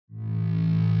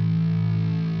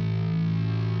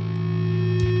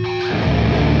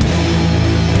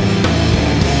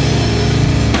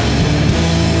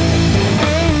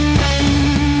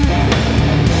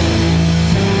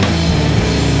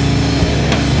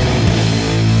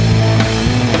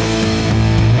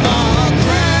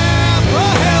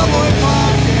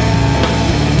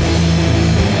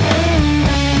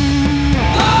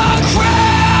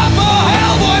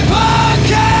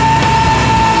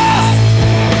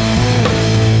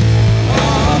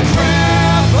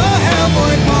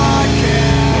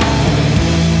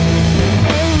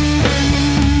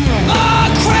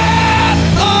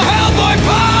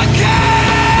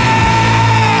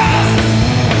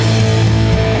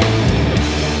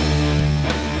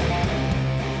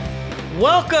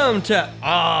Welcome to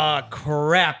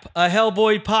Crap, a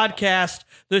Hellboy podcast,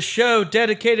 the show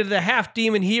dedicated to the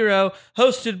half-demon hero,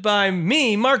 hosted by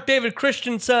me, Mark David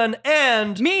Christensen,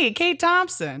 and me, Kate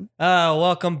Thompson.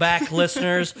 Welcome back,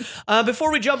 listeners.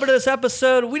 Before we jump into this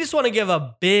episode, we just want to give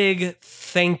a big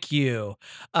thank you,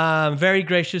 very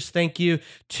gracious thank you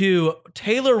to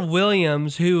Taylor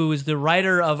Williams, who is the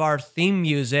writer of our theme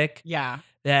music. Yeah.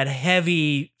 That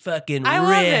heavy fucking riff. I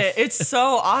love it. It's so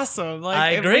awesome. Like, I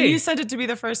agree. When you sent it to me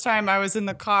the first time, I was in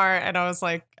the car and I was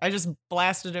like, I just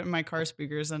blasted it in my car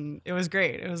speakers and it was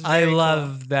great. It was very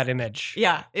love cool. that image.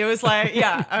 Yeah. It was like,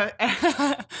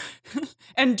 yeah.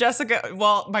 And Jessica,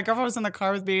 well, my girlfriend was in the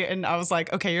car with me and I was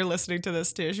like, okay, you're listening to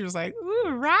this too. She was like, ooh,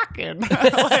 rocking.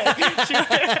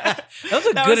 That was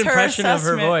a good impression of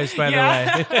her voice, by the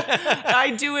way.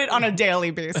 I do it on a daily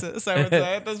basis, I would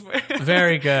say. That's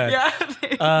very good.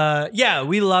 Yeah.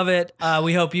 We love it.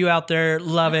 We hope you out there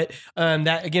love it.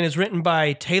 That, again, is written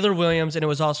by Taylor Williams, and it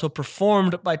was also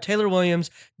performed by Taylor Williams,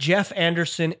 Jeff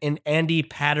Anderson, and Andy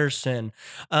Patterson.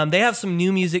 They have some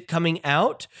new music coming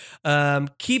out.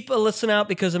 Keep a listen out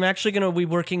because I'm actually going to be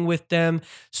working with them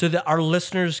so that our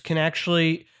listeners can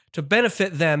actually, to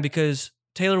benefit them, because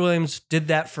Taylor Williams did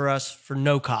that for us for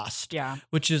no cost. Yeah.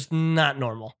 Which is not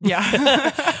normal.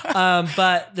 Yeah.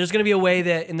 But there's going to be a way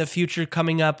that in the future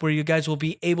coming up where you guys will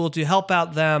be able to help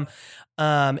out them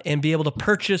and be able to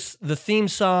purchase the theme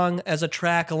song as a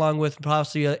track along with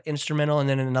possibly an instrumental and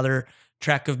then another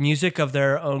track of music of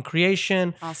their own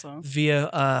creation. Awesome. Via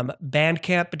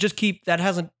Bandcamp. But just that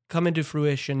hasn't come into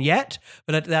fruition yet,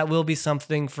 but that will be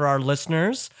something for our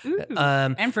listeners. Ooh,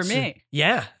 and for me.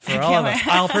 Yeah, for all of us.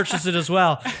 I'll purchase it as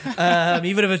well,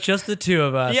 even if it's just the two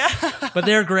of us. Yeah. But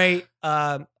they're great.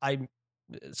 As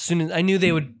soon as I knew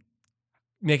they would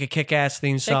make a kick-ass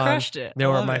theme song. They crushed it. They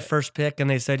were my first pick, and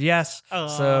they said yes. Aww.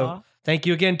 So thank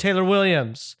you again, Taylor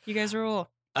Williams. You guys rule.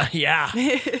 Yeah.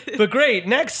 But great.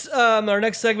 Next, our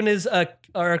next segment is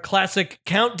our classic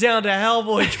Countdown to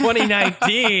Hellboy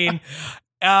 2019.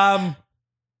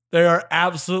 There are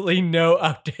absolutely no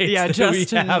updates that we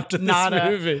have to this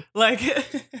movie. Like,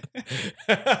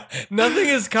 nothing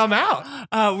has come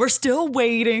out. We're still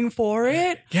waiting for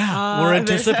it. Yeah, we're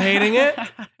anticipating it.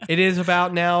 It is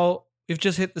about now. We've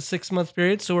just hit the 6-month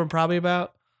period, so we're probably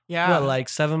about like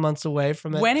 7 months away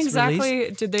from it. When exactly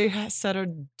release. did they set a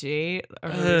date?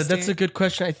 That's a good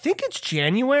question. I think it's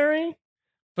January.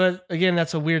 But again,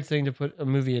 that's a weird thing to put a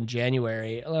movie in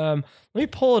January. Let me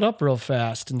pull it up real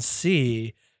fast and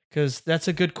see, because that's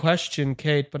a good question,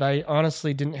 Kate. But I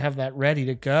honestly didn't have that ready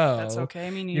to go. That's okay. I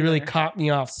mean, you really caught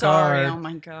me off guard. Sorry. Oh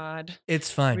my god. It's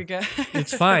fine.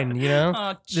 It's fine. You know.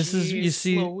 Oh, this is you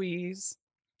see. Louise.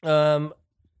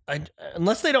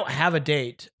 Unless they don't have a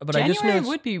date, but January I just know it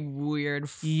would be weird.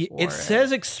 It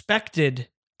says expected,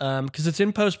 because it's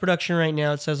in post production right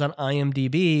now. It says on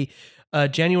IMDb.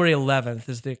 January 11th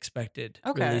is the expected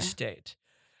release date.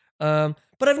 But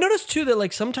I've noticed too that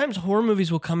like sometimes horror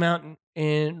movies will come out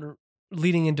in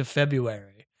leading into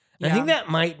February. And I think that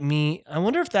might mean, I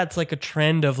wonder if that's like a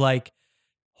trend of like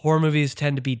horror movies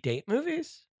tend to be date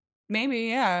movies. Maybe,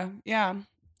 yeah.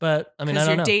 But I mean, I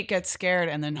don't know. Because your date gets scared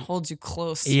and then holds you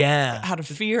close. Yeah. Out of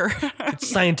fear. It's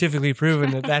scientifically proven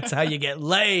that that's how you get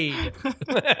laid. And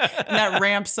that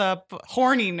ramps up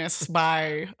horniness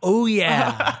by. Oh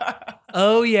yeah.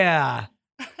 Oh yeah.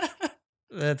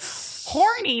 That's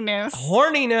horniness.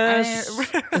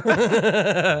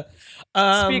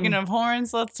 Speaking of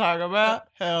horns, let's talk about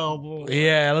Hellboy.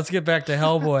 Yeah, let's get back to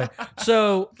Hellboy.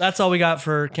 So that's all we got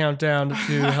for Countdown to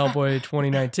Hellboy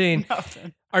 2019.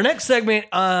 Nothing. Our next segment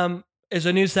is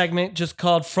a new segment just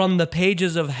called From the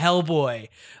Pages of Hellboy,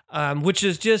 which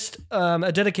is just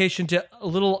a dedication to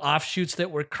little offshoots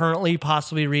that we're currently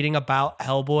possibly reading about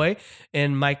Hellboy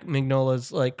and Mike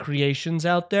Mignola's like creations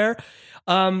out there.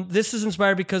 This is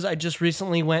inspired because I just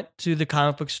recently went to the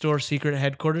comic book store secret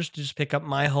headquarters to just pick up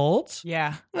my holds.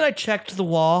 Yeah. And I checked the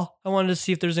wall. I wanted to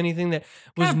see if there's anything that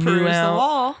was new peruse out. The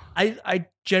wall. I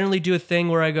generally do a thing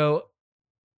where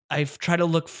I try to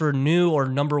look for new or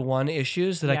number one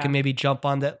issues that I can maybe jump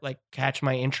on that like catch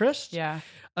my interest. Yeah.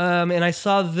 And I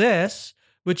saw this,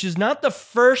 which is not the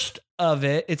first of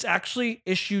it. It's actually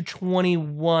issue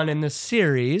 21 in the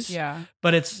series. Yeah.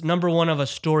 But it's number one of a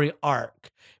story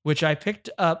arc, which I picked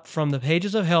up from the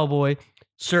pages of Hellboy,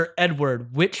 Sir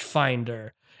Edward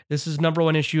Witchfinder. This is number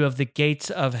one issue of The Gates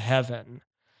of Heaven.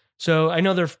 So I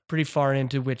know they're pretty far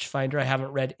into Witchfinder. I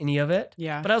haven't read any of it.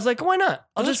 Yeah. But I was like, why not?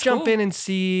 I'll just jump in and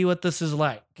see what this is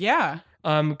like. Yeah.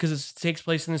 Because it takes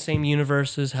place in the same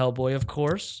universe as Hellboy, of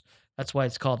course. That's why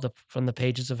it's called From the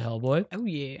Pages of Hellboy. Oh,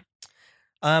 yeah.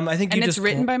 I think And you it's just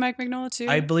written by Mike Mignola too?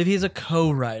 I believe he's a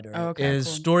co-writer. Oh, okay, Is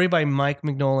cool. story by Mike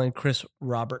Mignola and Chris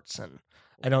Robertson.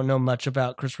 I don't know much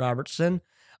about Chris Robertson.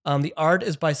 The art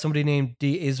is by somebody named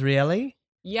D. Israeli.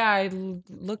 Yeah, I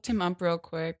looked him up real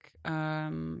quick.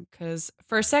 Because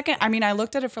for a second, I mean, I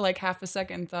looked at it for like half a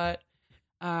second and thought,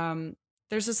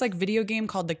 there's this like video game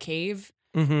called The Cave,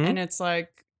 Mm-hmm. and it's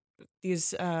like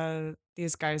these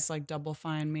guys like Double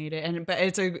Fine made it, but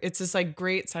it's this like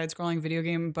great side scrolling video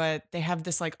game, but they have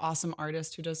this like awesome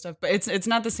artist who does stuff, but it's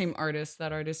not the same artist.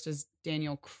 That artist is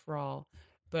Daniel Kroll,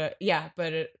 but yeah,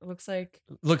 but it looks like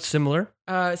Looks similar.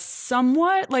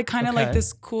 somewhat like kind of like Okay.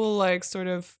 this cool like sort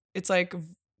of it's like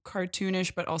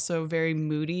cartoonish but also very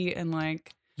moody and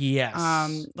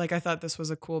Yes. like I thought this was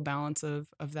a cool balance of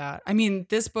that. I mean,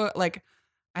 this book, like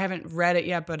I haven't read it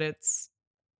yet, but it's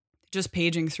just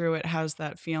paging through it has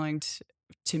that feeling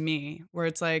to me where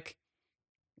it's like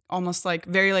almost like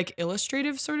very like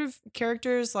illustrative sort of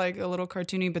characters, like a little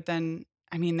cartoony, but then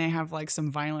I mean they have like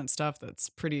some violent stuff that's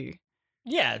pretty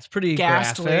Yeah, it's pretty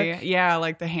ghastly. graphic. Yeah,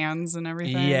 like the hands and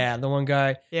everything. Yeah, the one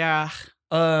guy. Yeah.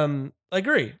 I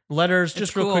agree. Letters, It's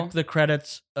just real cool. quick, the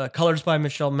credits. Colors by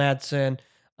Michelle Madsen.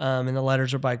 And the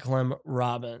letters are by Clem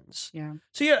Robbins. Yeah.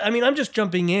 So yeah, I mean, I'm just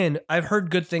jumping in. I've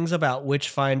heard good things about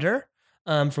Witchfinder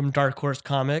from Dark Horse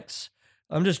Comics.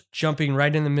 I'm just jumping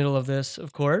right in the middle of this,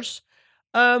 of course.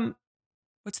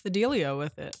 What's the dealio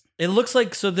with it? It looks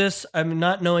like, so this, I'm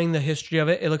not knowing the history of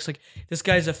it. It looks like this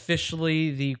guy's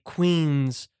officially the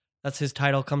Queen's, that's his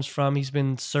title comes from. He's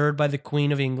been served by the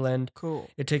Queen of England. Cool.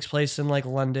 It takes place in like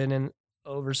London and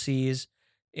overseas.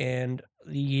 And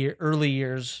the early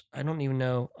years, I don't even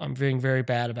know. I'm being very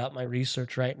bad about my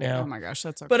research right now. Oh my gosh,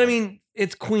 that's okay. But I mean,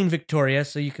 it's Queen Victoria,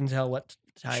 so you can tell what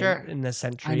time Sure. in the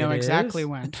century I know it exactly is.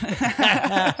 when.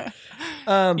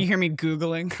 Um, You hear me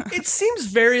Googling. it seems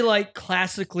very like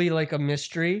classically like a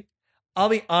mystery. I'll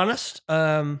be honest.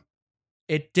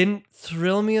 It didn't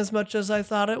thrill me as much as I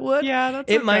thought it would. Yeah, that's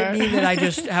It might okay. be that I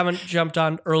just haven't jumped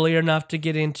on early enough to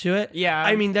get into it. Yeah.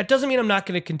 I mean, that doesn't mean I'm not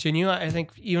going to continue. I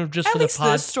think even just at for the least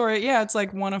pod. this story, yeah, it's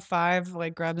like 1 of 5.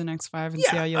 Like grab the next 5 and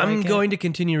see how you I'm like going to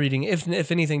continue reading,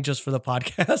 if anything, just for the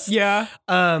podcast. it. Yeah.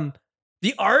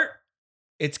 The art,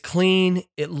 it's clean.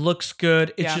 It looks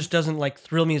good. It Yeah. just doesn't like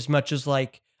thrill me as much as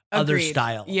like other Agreed.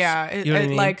 styles. Yeah. It, You know what I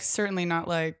mean? like certainly not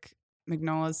like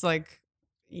Mignola's like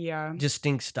yeah.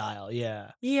 Distinct style.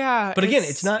 Yeah. Yeah. But again,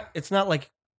 it's not like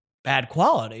bad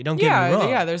quality. Don't get yeah, me wrong.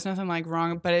 yeah, there's nothing like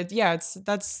wrong, but it's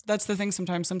that's the thing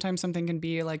sometimes something can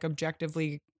be like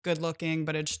objectively good looking,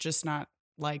 but it's just not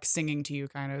like singing to you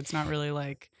kind of. It's not really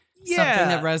like something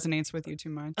that resonates with you too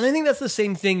much. And I think that's the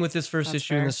same thing with this first That's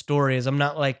issue in fair. the story is I'm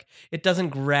not like, it doesn't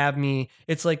grab me.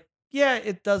 It's like, yeah,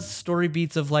 it does story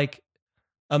beats of like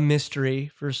a mystery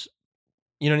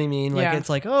you know what I mean? Like Yeah. it's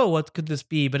like, oh, what could this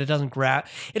be? But it doesn't grab.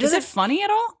 It Is doesn't, it funny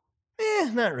at all?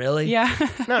 not really. Yeah.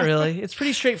 Not really. It's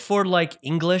pretty straightforward, like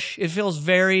English. It feels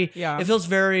very, Yeah.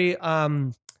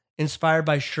 inspired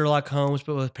by Sherlock Holmes,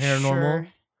 but with paranormal. Sure.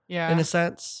 Yeah. In a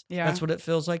sense. Yeah. That's what it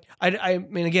feels like. I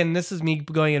mean, again, this is me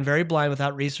going in very blind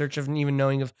without research of even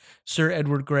knowing if Sir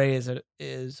Edward Grey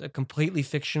is a completely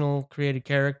fictional created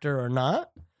character or not.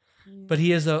 But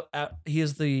he is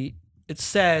it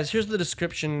says, here's the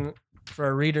description for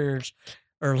our readers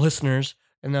or listeners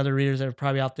and other readers that are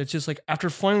probably out there. It's just like, after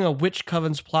foiling a witch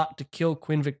coven's plot to kill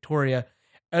Queen Victoria,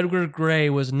 Edward Grey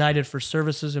was knighted for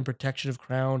services and protection of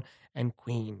crown and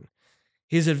queen.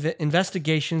 His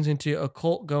investigations into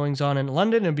occult goings-on in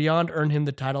London and beyond earned him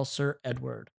the title Sir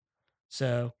Edward.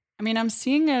 So, I mean, I'm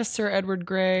seeing a Sir Edward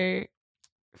Grey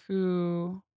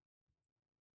who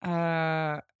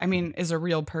I mean, is a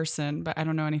real person, but I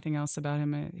don't know anything else about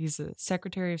him. He's a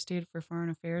Secretary of State for Foreign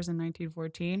Affairs in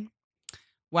 1914.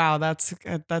 Wow, that's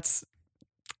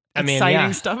I mean, exciting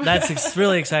yeah, stuff. that's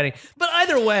really exciting. But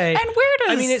either way, And where does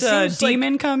I mean, it the seems like-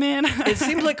 demon come in? it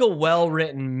seems like a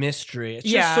well-written mystery. It's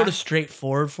just Yeah. sort of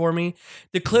straightforward for me.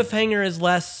 The cliffhanger is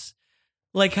less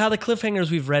like how the cliffhangers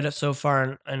we've read it so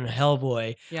far in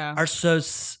Hellboy yeah, are so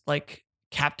like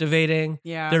captivating.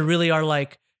 yeah, They really are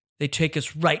like, they take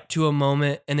us right to a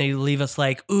moment and they leave us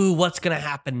like, ooh, what's going to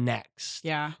happen next?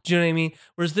 yeah. Do you know what I mean?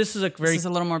 Whereas this is a very, This is a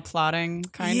little more plotting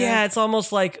kind yeah, of. it's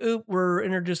almost like, ooh, we're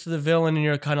introduced to the villain and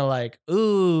you're kind of like,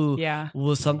 ooh, Yeah,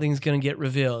 well, something's going to get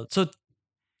revealed. So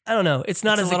I don't know. It's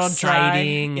not It's as a little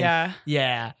exciting. Dry. and-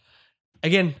 Yeah,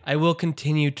 Again, I will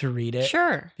continue to read it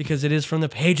sure. because it is from the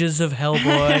pages of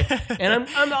Hellboy, and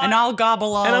and I'll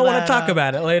gobble all. and I want that to talk up.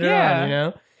 about it later Yeah. on. You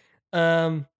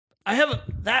know, I have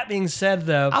that being said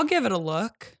though. I'll give it a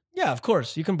look. Yeah, of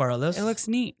course you can borrow this. It looks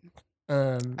neat. I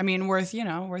 100%. mean,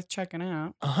 worth checking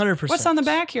out. 100%. What's on the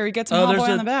back here? You get some Oh, Hellboy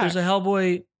on the back. there's a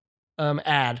Hellboy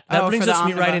ad. That Oh, brings for the us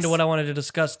right omnibus. into what I wanted to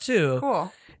discuss too.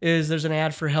 Cool. Is there's an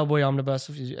ad for Hellboy Omnibus,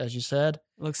 as you said.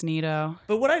 Looks neato.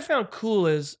 But what I found cool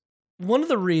is one of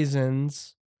the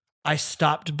reasons I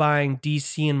stopped buying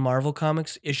DC and Marvel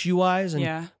comics issue-wise and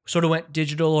Yeah. sort of went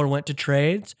digital or went to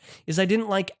trades is I didn't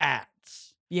like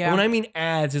ads. Yeah. And when I mean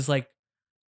ads is like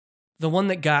the one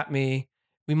that got me,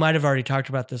 we might have already talked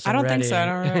about this I already. don't think so. I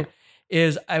don't know.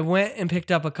 Is I went and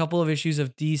picked up a couple of issues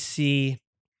of DC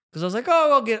because I was like,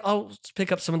 oh, I'll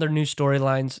pick up some of their new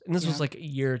storylines. And this was Yeah. like a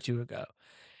year or two ago.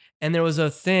 And there was a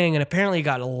thing, and apparently it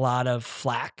got a lot of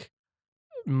flack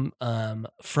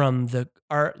from the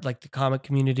art, like the comic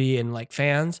community and like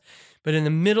fans. But in the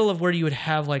middle of where you would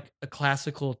have like a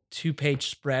classical 2-page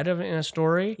spread in a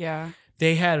story, Yeah.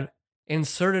 they had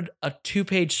inserted a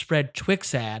 2-page spread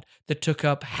Twix ad that took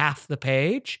up half the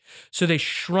page. So they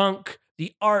shrunk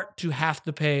the art to half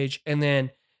the page, and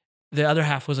then the other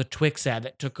half was a Twix ad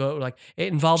that took over. Like it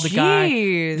involved the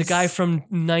guy from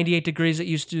 98 Degrees that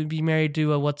used to be married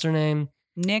to what's her name?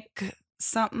 Nick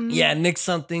something. Yeah, Nick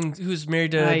something, who's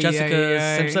married to Ay, Jessica ay,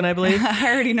 ay. Simpson, I believe.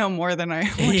 I already know more than I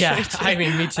wish Yeah, I did. I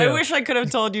mean, me too. I wish I could have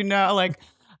told you no, like,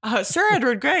 Sir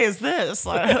Edward Grey is this.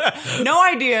 No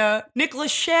idea.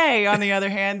 Nicholas Shea, on the other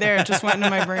hand, there it just went into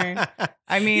my brain.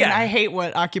 I mean, Yeah. I hate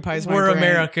what occupies my We're brain.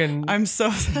 American I'm so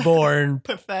born,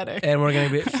 pathetic. and we're going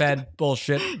to be fed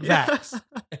bullshit facts.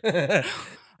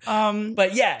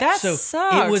 But yeah, That so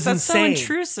sucks. it was That's insane. so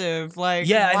intrusive. Like,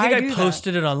 Yeah, I why think do I that?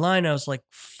 posted it online. I was like,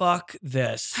 fuck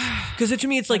this. Because to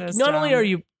me, it's That like, is not only dumb. are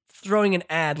you throwing an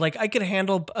ad, like I could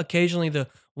handle occasionally the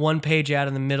 1-page ad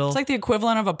in the middle. It's like the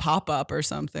equivalent of a pop-up or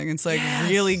something. It's like Yes.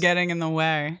 really getting in the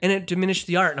way. and it diminished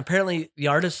the art. And apparently the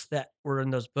artists that were in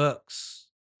those books,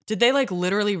 Did they like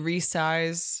literally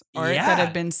resize art Yeah, that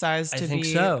had been sized I to think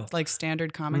be so. like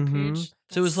standard comic Mhm. page?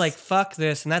 So it was like, fuck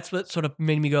this. And that's what sort of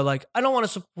made me go like, I don't want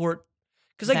to support,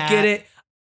 because I That. get it.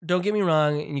 Don't get me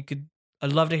wrong. And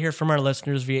I'd love to hear from our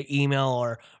listeners via email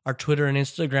or our Twitter and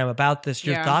Instagram about this,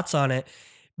 your Yeah. thoughts on it.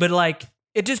 But like,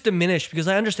 it just diminished because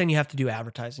I understand you have to do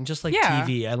advertising, just like Yeah.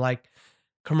 TV, and like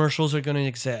commercials are going to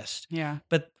exist. Yeah.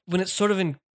 But when it's sort of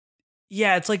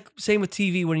it's like same with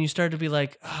TV when you start to be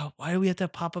like, oh, why do we have to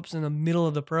have pop-ups in the middle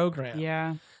of the program?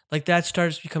 Yeah. Like that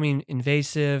starts becoming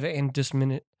invasive and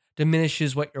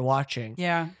diminishes what you're watching.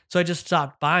 Yeah. So I just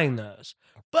stopped buying those.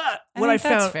 But I what think I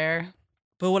that's found, fair.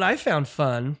 but what I found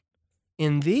fun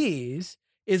in these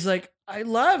is like I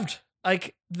loved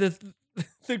like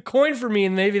the coin for me,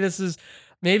 and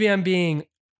maybe I'm being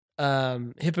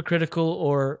hypocritical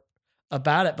or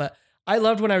about it, but I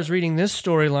loved when I was reading this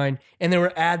storyline and there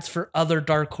were ads for other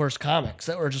Dark Horse comics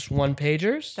that were just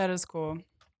 1-pagers. That is cool.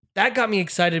 That got me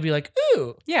excited to be like,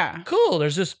 ooh, Yeah. cool.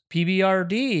 There's this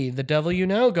PBRD, The Devil You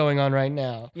Know, going on right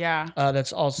now. Yeah.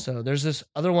 There's this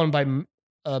other one by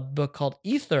a book called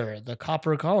Ether, The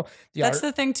Copper Column. That's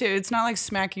the thing too. It's not like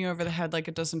smacking you over the head. Like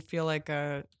it doesn't feel like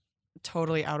a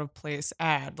totally out of place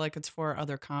ad. Like it's for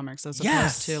other comics as Yes.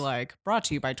 opposed to like brought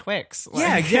to you by Twix. Yeah,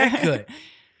 Like- exactly.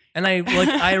 And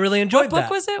I really enjoyed What book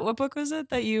that. was it? What book was it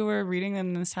that you were reading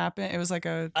and this happened? It was like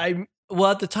a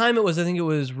Well, at the time I think it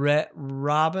was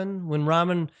Robin, when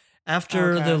Robin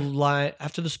after Okay.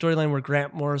 the storyline where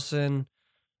Grant Morrison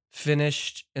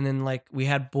finished, and then like we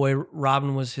had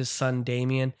Robin was his son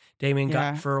Damien. Damien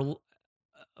Yeah. got for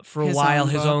a His while own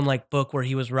his book. own like book where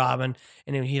he was Robin,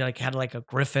 and then he like had like a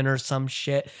griffin or some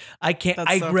shit. I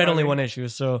That's so read only funny. one issue,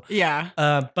 so yeah.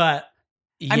 but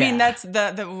I mean, yeah. that's what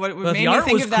But made the me art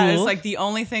think was of that is cool. like the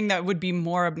only thing that would be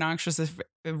more obnoxious if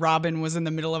Robin was in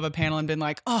the middle of a panel and been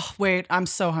like, "Oh, wait, I'm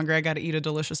so hungry. I got to eat a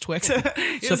delicious Twix."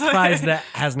 It's like- surprised that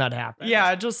has not happened.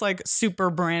 Yeah, just like super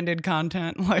branded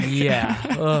content. Like, Yeah.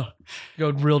 Ugh. Go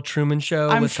real Truman Show.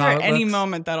 I'm with sure comic any books.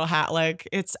 moment that'll happen. Like,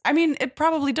 I mean, it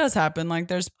probably does happen. Like,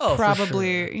 there's Oh, for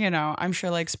probably, sure. I'm sure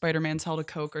like Spider-Man's held a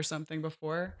Coke or something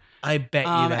before. I bet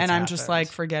you that's and I'm just like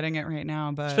happened. forgetting it right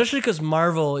now. But Especially because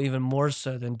Marvel, even more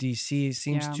so than DC,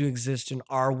 seems Yeah. to exist in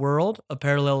our world, a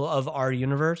parallel of our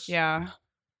universe. yeah.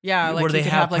 Like where you they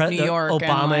could have, like New the York. and,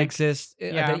 Obama like, exists. I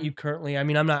yeah. bet you currently. I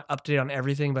mean, I'm not up to date on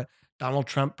everything, but Donald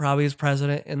Trump probably is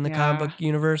president in the Yeah. comic book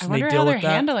universe, I and they wonder deal how they're with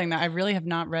that. handling that. I really have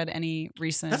not read any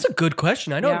recent. That's a good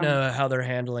question. I don't Yeah. know how they're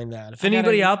handling that. If I gotta-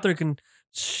 anybody out there can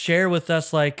share with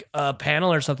us like a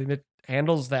panel or something that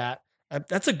handles that,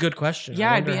 that's a good question. I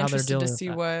yeah, I'd wonder be how they're interested to dealing with see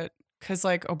that. what, because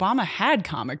like Obama had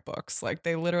comic books. Like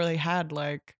they literally had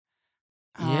like.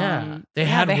 They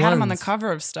had them on the ones.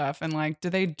 cover of stuff, and like, do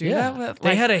they do that with? They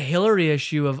Like, had a Hillary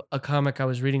issue of a comic I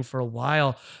was reading for a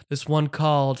while. This one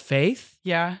called Faith.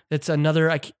 yeah, It's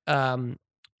another.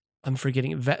 I'm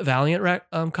forgetting Valiant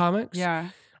comics. yeah,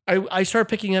 I started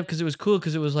picking up because it was cool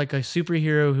because it was like a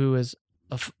superhero who was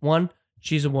one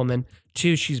she's a woman.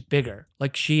 2, she's bigger.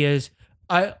 Like she is.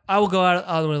 I will go out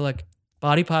of the way like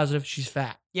body positive. She's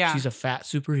fat. Yeah. She's a fat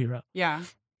superhero. Yeah.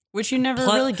 Which you never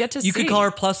really get to see. You could call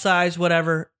her plus size,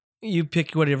 whatever. You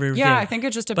pick whatever you're Yeah, feeling. I think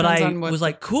it just But depends I on what. was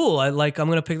like, cool. I'm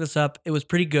going to pick this up. It was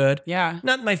pretty good. Yeah.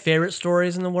 Not my favorite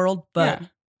stories in the world, but Yeah.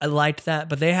 I liked that.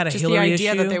 But they had a Just Hillary the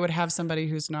idea issue. that they would have somebody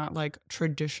who's not like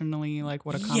traditionally like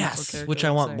what a comic book character which I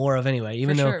would want say. more of anyway.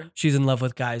 Even For though sure. she's in love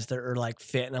with guys that are like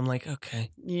fit, and I'm like,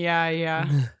 okay, Yeah.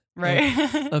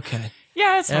 Right. okay.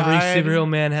 Yeah, it's Every fine. superhero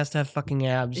man has to have fucking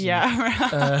abs. and,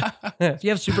 Yeah. if you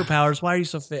have superpowers, why are you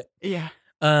so fit? Yeah.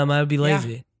 I would be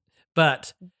lazy.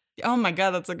 But Oh my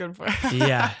god, that's a good point.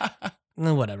 Yeah.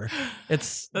 no, whatever.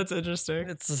 It's interesting.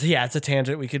 it's a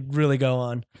tangent we could really go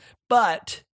on.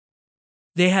 But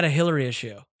they had a Hillary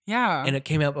issue. Yeah. And it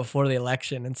came out before the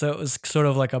election. And so it was sort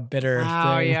of like a bitter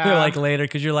Oh, thing. yeah. like later,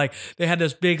 because you're like, they had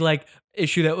this big like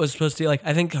issue that was supposed to like,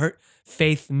 I think her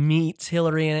Faith meets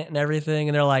Hillary in it and everything.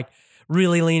 And they're like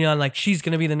really leaning on like, she's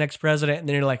going to be the next president. And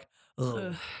then you're like,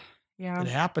 ugh. Yeah. It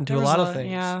happened to There a was lot of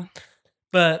things. Yeah.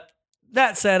 But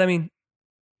that said, I mean,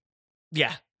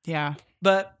 yeah. Yeah.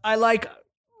 But I like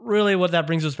really what that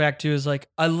brings us back to is like,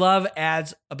 I love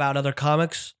ads about other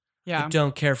comics. Yeah. I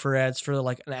don't care for ads for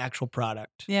like an actual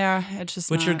product. Yeah. It's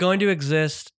just Which are not- going to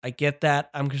exist. I get that.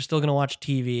 I'm still going to watch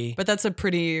TV. But that's a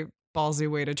pretty ballsy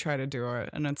way to try to do it.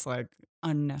 And it's like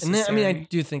And unnecessary. then, I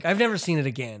do think I've never seen it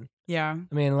again. Yeah.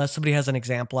 I mean, unless somebody has an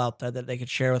example out there that they could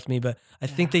share with me, but I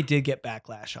think Yeah. they did get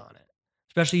backlash on it,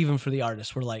 especially even for the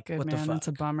artists. We're like, Good what man. the fuck? That's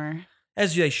a bummer.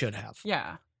 As they should have.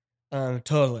 Yeah.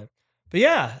 Totally. But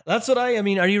yeah, that's what I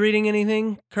mean. Are you reading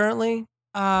anything currently?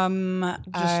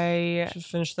 I Just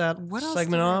finish that what else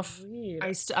segment did I off. read?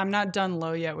 I'm not done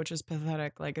Low yet, which is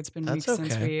pathetic. Like it's been That's weeks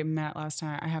since okay. we met last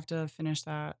time. I have to finish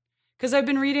that because I've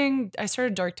been reading. I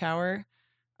started Dark Tower,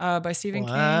 by Stephen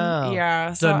Wow. King. Yeah,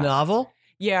 The so novel?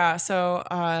 yeah, so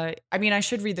I mean, I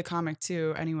should read the comic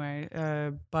too, anyway.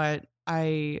 But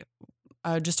I.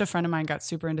 Just a friend of mine got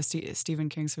super into Stephen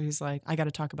King, so he's like, "I got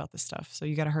to talk about this stuff, so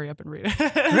you got to hurry up and read it."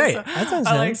 Great. So That sounds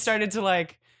I nice.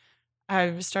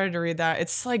 I've started to read that.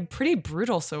 It's like pretty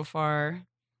brutal so far.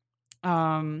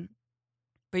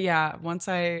 But yeah, once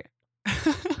I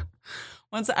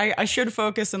should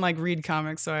focus and like read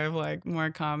comics, so I have like more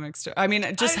comics. I mean,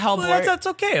 just Hellboy. That's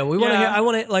okay. We want to Yeah. hear. I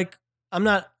want to like. I'm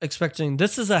not expecting.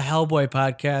 This is a Hellboy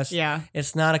podcast. Yeah.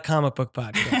 It's not a comic book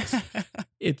podcast.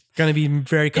 It's going to be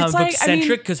very comic book like, I mean-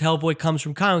 centric because Hellboy comes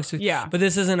from comics. Yeah. But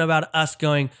this isn't about us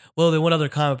going, well, then what other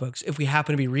comic books? If we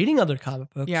happen to be reading other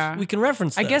comic books, Yeah. we can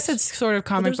reference I guess those. it's sort of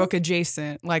comic there's book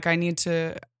adjacent. Like I need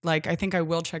to like I think I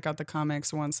will check out the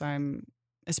comics once I'm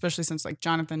especially since like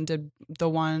Jonathan did the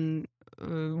one of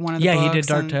the Yeah, he did books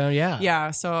Dark and- Tower. Yeah. Yeah,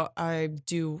 so I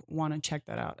do want to check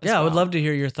that out. as Yeah, I would well. love to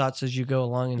hear your thoughts as you go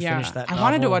along and finish that I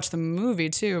wanted to novel. watch the movie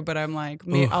too, but I'm like,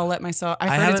 Ooh. I'll let myself. I've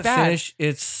I heard haven't it's bad. finished.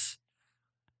 It's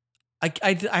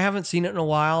I haven't seen it in a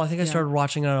while. I think I Yeah. started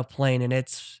watching it on a plane, and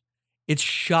it's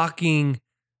shocking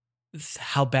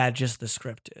how bad just the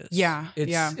script is. Yeah,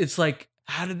 yeah. It's like,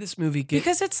 how did this movie get?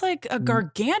 Because it's like a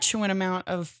gargantuan amount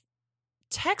of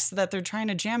text that they're trying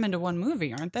to jam into one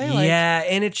movie, aren't they? Like, yeah,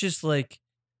 and it's just like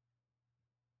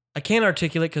I can't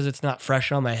articulate because it's not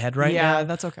fresh on my head right yeah, now.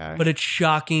 that's okay. But it's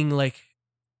shocking, like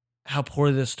how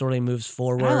poorly the story moves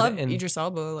forward. I love and Idris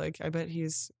Elba. Like, I bet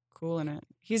he's cool in it.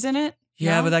 He's in it.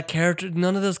 yeah, No? but that character,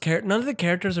 none of the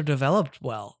characters are developed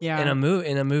well. Yeah. in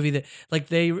a movie that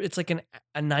like it's like a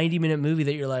 90-minute movie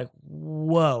that you're like,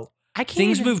 whoa, I can't.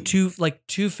 things even- move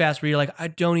too fast where you're like, I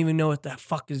don't even know what the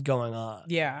fuck is going on.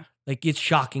 Yeah, Like it's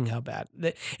shocking how bad.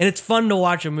 And it's fun to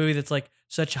watch a movie that's like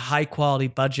such a high quality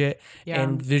budget yeah,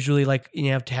 and visually like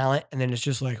you have talent, and then it's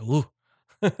just like, ooh,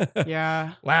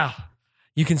 yeah. wow,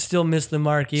 you can still miss the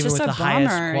mark It's even just with a the highest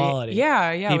bummer. quality.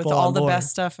 Yeah, yeah. With people all on the board. best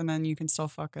stuff, and then you can still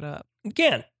fuck it up. You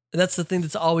can. That's the thing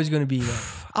that's always going to be there.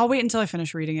 I'll wait until I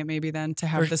finish reading it, maybe then to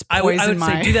have First- this I poison would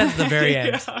my. say do that at the very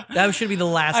end. Yeah. That should be the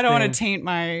last. I don't want thing. to taint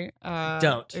my.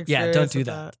 Don't. Yeah, don't experience do with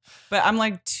that. But I'm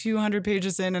like 200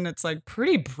 pages in, and it's like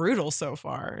pretty brutal so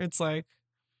far. It's like,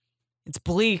 it's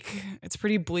bleak. It's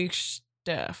pretty bleak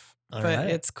stuff, All but right.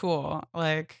 it's cool.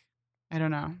 Like, I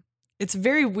don't know. It's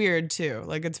very weird too.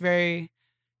 Like, it's very.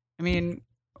 I mean,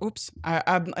 oops.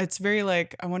 It's very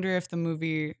like. I wonder if the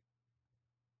movie.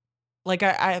 Like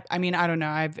I mean I don't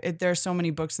know. There's so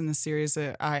many books in the series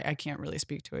that I can't really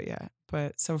speak to it yet.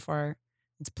 But so far,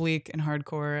 it's bleak and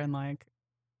hardcore and like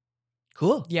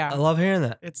Cool. Yeah. I love hearing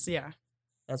that. it's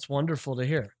That's wonderful to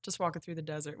hear. just walking through the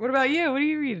desert. What about you? What are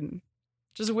you reading?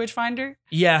 Just a Witchfinder?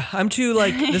 Yeah, I'm too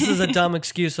like this is a dumb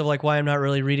excuse of like why I'm not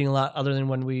really reading a lot other than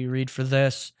when we read for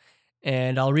this.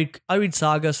 And I'll read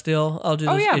Saga still. I'll do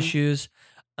Oh, those yeah. issues.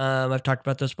 I've talked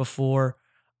about this before.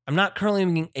 I'm not currently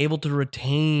being able to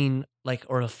retain like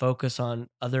or to focus on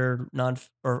other non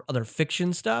or other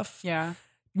fiction stuff, Yeah.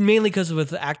 mainly because with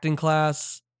the acting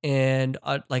class and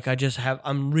like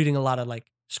I'm reading a lot of like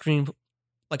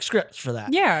scripts for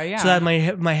that. Yeah. Yeah. So that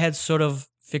my head's sort of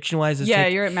fiction wise yeah.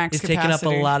 You're at max is capacity. taking up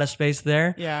a lot of space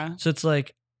there. Yeah. So it's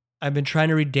like I've been trying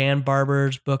to read Dan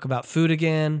Barber's book about food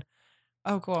again.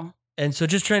 Oh, cool. And so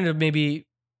just trying to maybe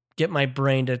get my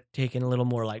brain to take in a little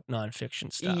more like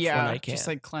nonfiction stuff when I can. Just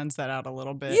like cleanse that out a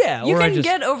little bit. Yeah, you or I can just-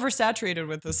 get oversaturated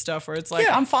with this stuff where it's like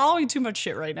Yeah. I'm following too much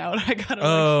shit right now and I gotta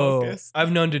Oh, like focus.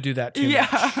 I've known to do that too.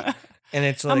 Yeah. And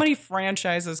it's How like, many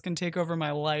franchises can take over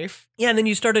my life? yeah, and then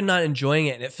you started not enjoying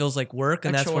it and it feels like work.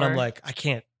 And A that's when I'm chore. like, I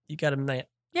can't, you got to,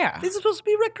 Yeah. this is supposed to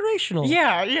be recreational.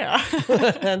 Yeah.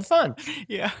 And fun.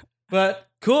 Yeah. But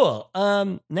cool.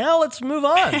 Now let's move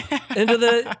on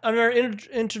into our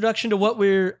introduction to what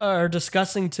we are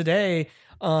discussing today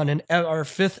on our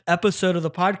 5th episode of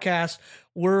the podcast.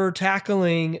 We're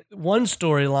tackling one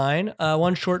storyline,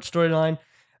 one short storyline,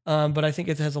 but I think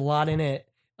it has a lot in it.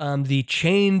 The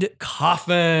Chained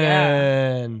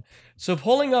Coffin. So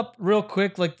pulling up real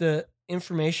quick, like the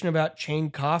information about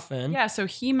Chained Coffin. Yeah, so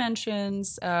he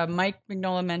mentions, Mike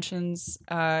Mignola mentions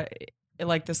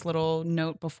like this little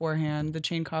note beforehand, the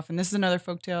Chained Coffin. This is another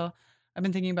folktale I've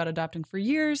been thinking about adopting for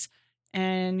years.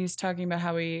 And he's talking about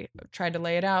how he tried to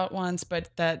lay it out once, but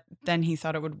that then he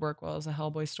thought it would work well as a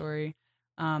Hellboy story.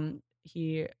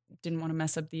 He didn't want to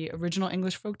mess up the original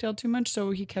English folktale too much, so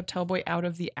he kept Hellboy out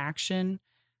of the action.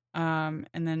 And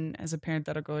then as a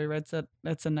parenthetical, he read that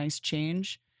that's a nice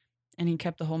change. And he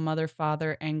kept the whole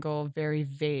mother-father angle very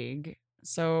vague.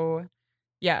 So,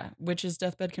 yeah, Witch's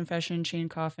deathbed confession, chain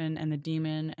coffin, and the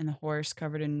demon and the horse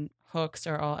covered in hooks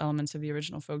are all elements of the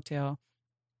original folktale.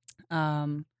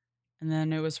 And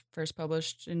then it was first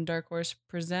published in Dark Horse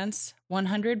Presents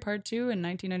 100 Part 2 in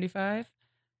 1995.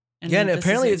 And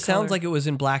apparently this it is in sounds color. like it was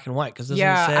in black and white. Because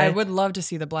I would love to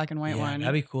see the black and white one.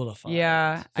 That'd be cool to find.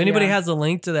 Yeah. If anybody yeah. has a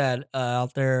link to that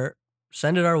out there,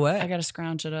 send it our way. I got to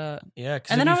scrounge it up. Yeah.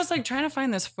 And then I was like trying to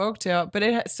find this folktale, but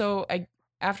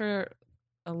after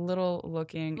a little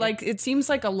looking, like it seems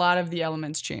like a lot of the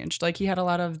elements changed. Like he had a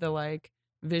lot of the like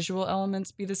visual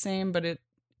elements be the same, but it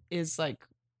is like,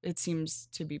 it seems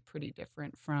to be pretty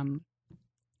different from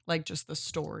like just the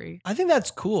story. I think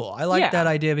that's cool. I like Yeah. that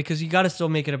idea because you got to still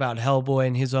make it about Hellboy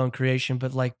and his own creation,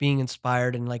 but like being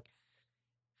inspired and like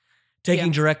taking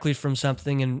Yeah. directly from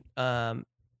something and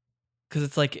because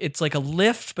it's like a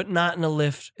lift, but not in a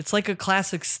lift. It's like a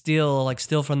classic still, like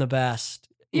still from the best.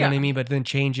 You know what I Yeah. mean? But then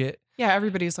change it. Yeah,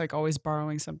 everybody's like always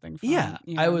borrowing something from. Yeah,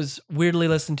 you I know. was weirdly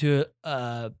listening to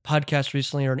a podcast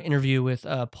recently or an interview with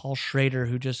Paul Schrader,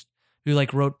 who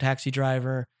like wrote Taxi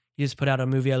Driver. He just put out a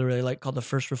movie I really like called The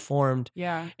First Reformed,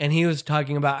 Yeah. and he was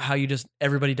talking about how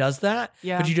everybody does that,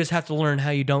 Yeah. but you just have to learn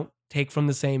how you don't take from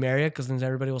the same area because then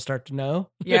everybody will start to know.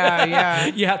 Yeah, yeah.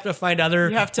 You have to find other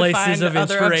You have to places find of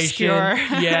other inspiration.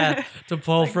 obscure. Yeah, to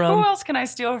pull Like, from. who else can I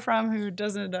steal from who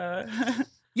doesn't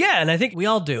Yeah, and I think we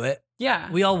all do it.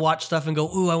 Yeah. We all watch stuff and go,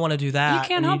 "Ooh, I want to do that." You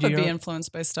can't and help do but your be own-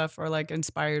 influenced by stuff or like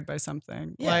inspired by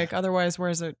something. Yeah. Like otherwise, where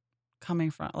is it coming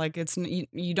from? Like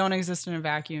you don't exist in a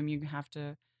vacuum. You have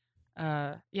to,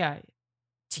 yeah.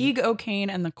 Teague O'Kane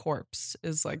and the Corpse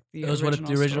is like the That was original.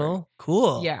 what the original. Story.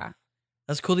 Cool. Yeah.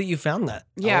 That's cool that you found that.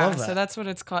 I Yeah. love that. So that's what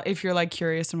it's called. If you're like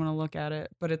curious and want to look at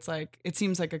it, but it's like, it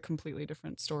seems like a completely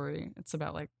different story. It's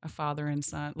about like a father and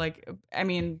son. Like, I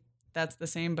mean, that's the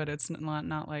same, but it's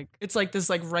not like, it's like this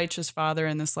like righteous father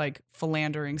and this like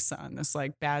philandering son, this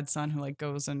like bad son who like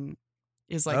goes and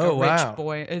is like Oh, a rich wow.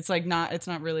 boy. It's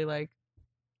not really like,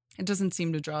 it doesn't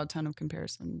seem to draw a ton of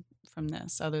comparison from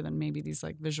this other than maybe these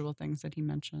like visual things that he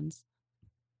mentions.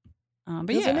 But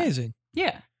That's yeah. amazing.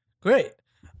 Yeah. Great.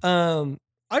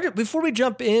 Before we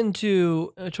jump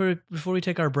into before we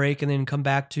take our break and then come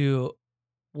back to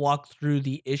walk through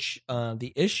the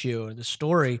issue or the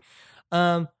story,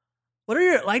 what are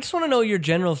your? I just want to know your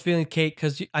general feeling, Kate,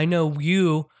 because I know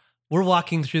we're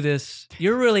walking through this.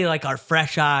 You're really like our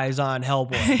fresh eyes on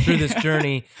Hellboy through this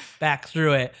journey back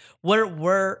through it. What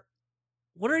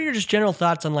are your just general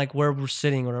thoughts on like where we're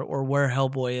sitting or where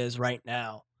Hellboy is right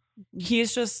now?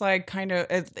 He's just like kind of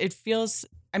it feels,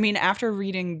 I mean, after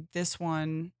reading this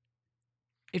one,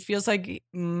 it feels like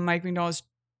Mike Mignola is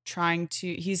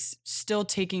he's still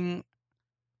taking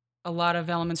a lot of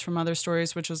elements from other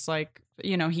stories, which is like,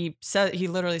 you know, he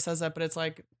literally says that, but it's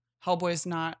like Hellboy's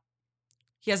not,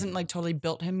 he hasn't like totally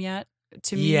built him yet.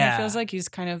 To me, Yeah. it feels like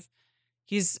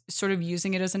he's sort of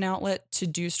using it as an outlet to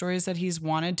do stories that he's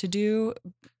wanted to do.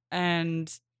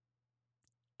 And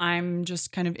I'm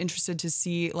just kind of interested to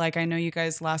see, like, I know you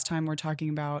guys last time were talking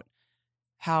about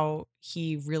how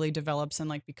he really develops and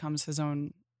like becomes his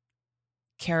own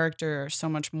character so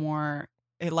much more.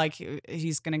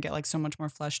 He's gonna get like so much more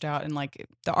fleshed out in like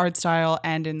the art style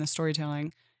and in the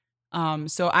storytelling.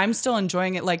 So I'm still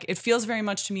enjoying it. Like, it feels very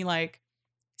much to me like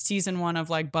season 1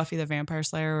 of like Buffy the Vampire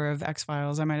Slayer or of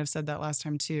X-Files. I might have said that last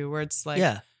time too, where it's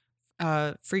like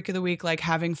freak of the week, like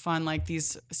having fun, like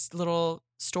these little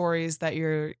stories that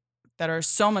are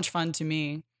so much fun to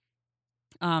me.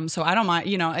 So I don't mind,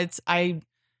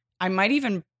 I might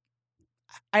even,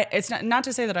 it's not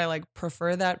to say that I like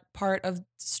prefer that part of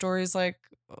stories like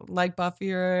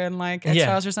Buffy and like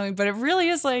X-Files or something, but it really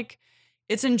is like,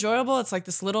 it's enjoyable. It's like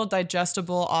this little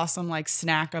digestible, awesome like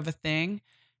snack of a thing.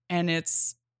 And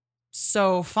it's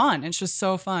so fun. It's just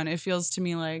so fun. It feels to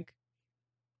me like,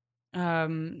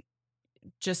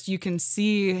 just you can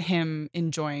see him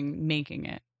enjoying making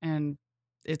it, and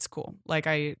it's cool. Like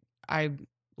I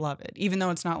love it, even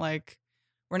though it's not like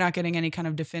we're not getting any kind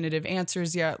of definitive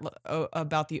answers yet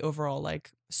about the overall like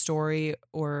story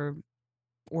or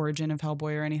origin of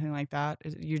Hellboy or anything like that.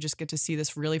 You just get to see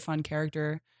this really fun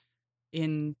character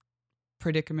in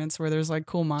predicaments where there's like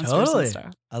cool monsters and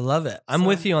stuff. I love it. I'm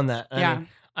with you on that. Yeah.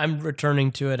 I'm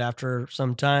returning to it after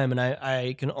some time, and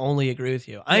I can only agree with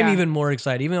you. I'm even more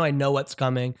excited, even though I know what's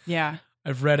coming. Yeah.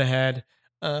 I've read ahead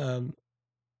over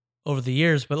the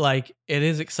years, but like it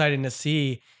is exciting to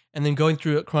see, and then going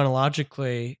through it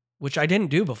chronologically, which I didn't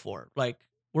do before. Like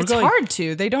it's hard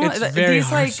to. They don't. It's very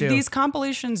hard to. These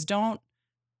compilations don't.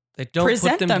 They don't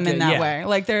present put them in that way.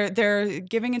 Like they're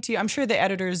giving it to you. I'm sure the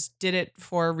editors did it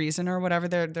for a reason or whatever.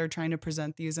 They're trying to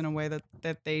present these in a way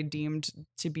that they deemed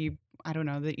to be, I don't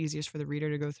know, the easiest for the reader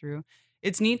to go through.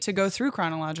 It's neat to go through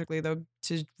chronologically though,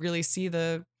 to really see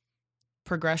the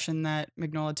progression that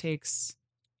Mignola takes.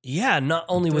 Yeah, not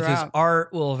only with his art,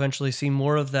 we'll eventually see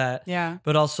more of that. Yeah.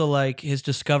 But also like his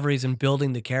discoveries and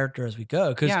building the character as we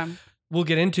go. Because we'll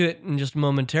get into it in just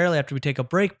momentarily after we take a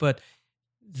break, but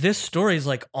this story is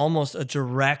like almost a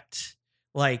direct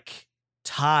like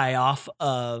tie off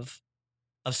of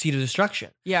Seed of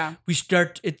Destruction. Yeah. We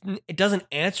start it doesn't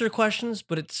answer questions,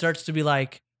 but it starts to be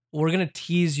like, we're going to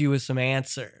tease you with some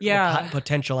answers. Yeah.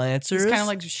 Potential answers. He's kind of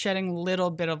like shedding a little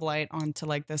bit of light onto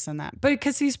like this and that. But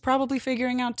because he's probably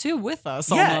figuring out too with us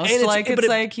almost. And it's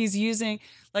like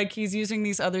he's using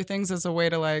these other things as a way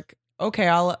to like, okay,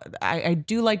 I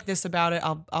do like this about it.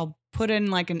 I'll put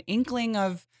in like an inkling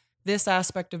of this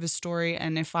aspect of his story,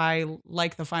 and if I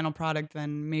like the final product,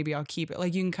 then maybe I'll keep it.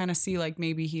 Like you can kind of see like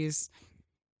maybe he's,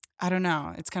 I don't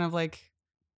know, it's kind of like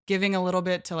giving a little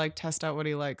bit to like test out what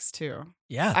he likes too.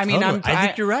 Yeah, I mean, totally. I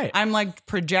think you're right. I'm like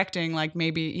projecting like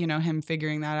maybe, him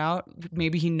figuring that out.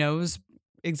 Maybe he knows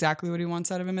exactly what he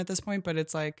wants out of him at this point, but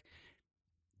it's like,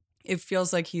 it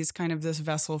feels like he's kind of this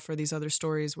vessel for these other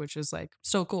stories, which is like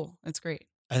still cool. It's great.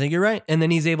 I think you're right. And then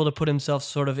he's able to put himself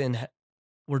sort of in.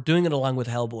 We're doing it along with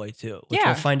Hellboy too, which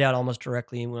we'll find out almost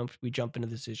directly when we jump into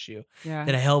this issue. Yeah,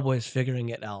 that Hellboy is figuring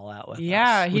it all out with us.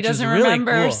 Yeah, he doesn't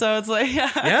remember, really cool. So it's like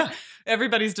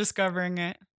everybody's discovering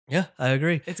it. Yeah, I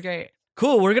agree. It's great.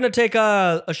 Cool. We're gonna take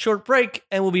a short break,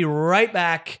 and we'll be right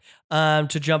back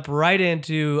to jump right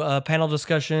into a panel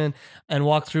discussion and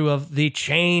walkthrough of The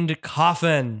Chained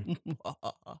Coffin.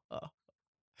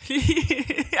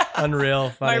 Unreal.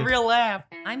 Funny. My real laugh.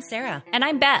 I'm Sarah. And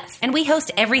I'm Beth. And we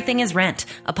host Everything is Rent,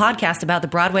 a podcast about the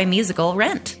Broadway musical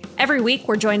Rent. Every week,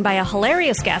 we're joined by a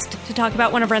hilarious guest to talk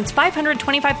about one of Rent's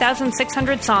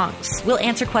 525,600 songs. We'll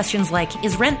answer questions like,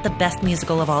 is Rent the best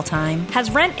musical of all time?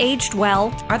 Has Rent aged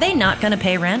well? Are they not going to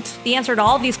pay rent? The answer to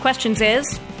all of these questions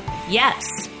is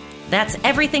yes. That's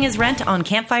Everything is Rent on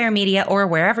Campfire Media or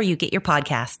wherever you get your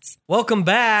podcasts. Welcome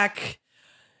back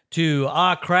to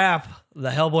Crap, the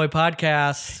Hellboy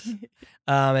podcast.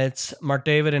 It's Mark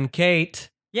David and Kate.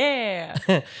 Yeah.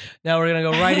 Now we're going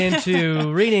to go right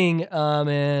into reading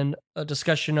and a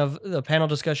discussion of the panel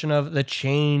discussion of The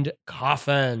Chained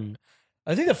Coffin.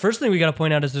 I think the first thing we got to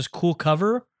point out is this cool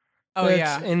cover. Oh,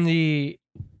 yeah.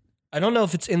 I don't know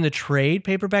if it's in the trade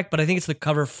paperback, but I think it's the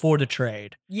cover for the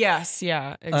trade. Yes.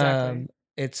 Yeah, exactly.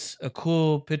 It's a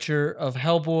cool picture of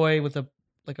Hellboy with a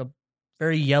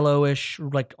very yellowish,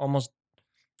 like almost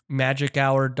magic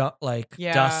hour,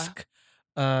 dusk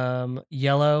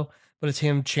yellow, but it's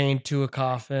him chained to a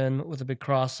coffin with a big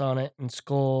cross on it and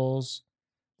skulls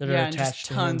that are attached and just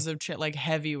to tons him. of like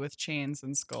heavy with chains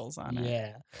and skulls on it.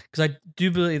 Yeah, because I do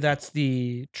believe that's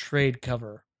the trade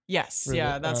cover. Yes,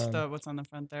 that's what's on the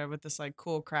front there with this like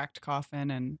cool cracked coffin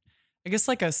and I guess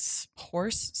like a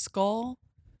horse skull.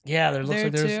 Yeah, there's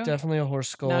definitely a horse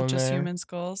skull, not in just there. human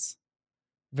skulls.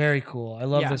 Very cool. I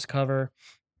love this cover.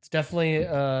 It's definitely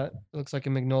looks like a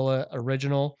Mignola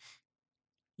original,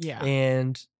 Yeah.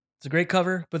 and it's a great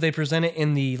cover. But they present it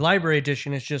in the library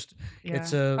edition. It's just Yeah.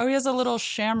 it's a Oh, he has a little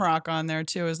shamrock on there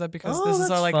too. Is that because Oh, this is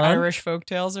that's all like fun. Irish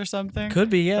folktales or something? could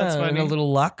be That's and a funny.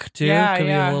 little luck too. Yeah, could be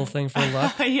yeah. a little thing for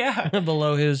luck Yeah.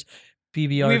 below his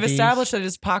PBR. We've established that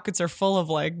his pockets are full of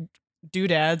like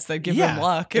doodads that give him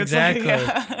luck. It's exactly. like,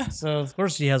 yeah. So of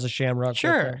course he has a shamrock. with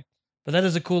Sure. him. But that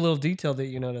is a cool little detail that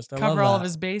you noticed. I love Cover all of that.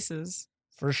 his bases.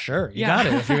 For sure. You Yeah. got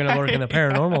it if you're going to work in the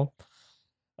paranormal.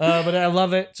 But I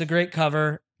love it. It's a great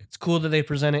cover. It's cool that they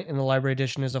present it in the library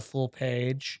edition as a full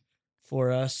page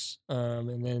for us.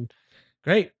 And then,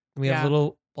 great. We have Yeah.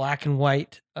 little black and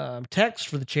white text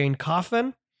for the chain coffin.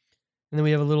 And then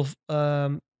we have a little,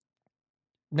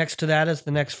 next to that is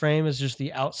the next frame is just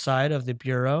the outside of the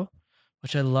bureau,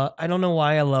 which I love. I don't know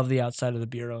why I love the outside of the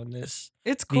bureau in this.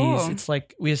 It's cool. It's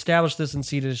like we established this in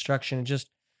Seed of Destruction.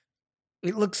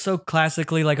 It looks so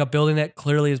classically like a building that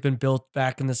clearly has been built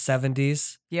back in the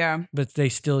 70s, Yeah. but they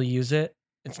still use it.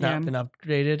 It's not Yeah. been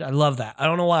upgraded. I love that. I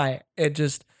don't know why. It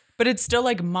just, But it's still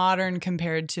like modern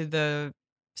compared to the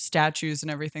statues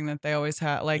and everything that they always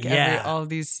had. Like Yeah. all of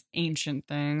these ancient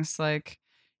things. Like,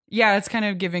 yeah, it's kind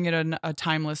of giving it a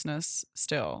timelessness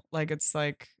still. Like it's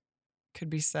like could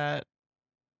be set,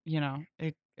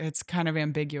 it's kind of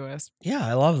ambiguous. yeah,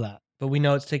 I love that. But we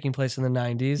know it's taking place in the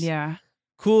 90s. Yeah.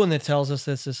 Cool. And it tells us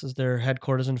this is their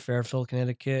headquarters in Fairfield,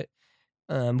 Connecticut.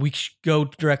 We go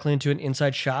directly into an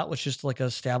inside shot, which is like a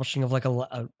establishing of like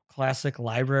a classic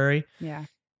library. Yeah.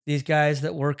 These guys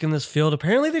that work in this field,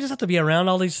 apparently they just have to be around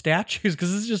all these statues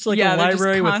because it's just like yeah, a they're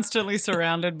library just with constantly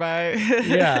surrounded by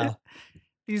Yeah.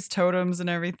 these totems and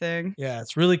everything. Yeah,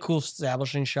 it's really cool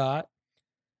establishing shot.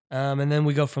 And then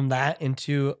we go from that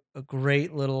into a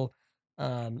great little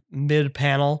mid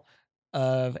panel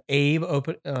of Abe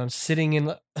sitting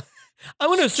in. I'm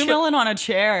going to assume Chilling on a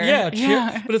chair. yeah,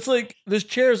 chair, but it's like this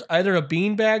chair is either a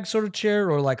beanbag sort of chair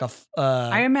or like I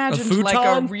a imagined like a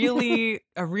futon. really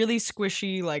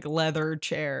squishy like leather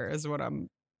chair is what I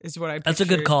pictured. That's a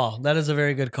good call. That is a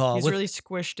very good call. He's with, really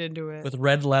squished into it. with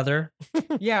red leather.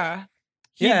 Yeah.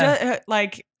 Yeah.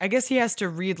 Like I guess he has to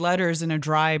read letters in a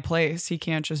dry place. He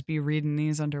can't just be reading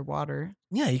these underwater.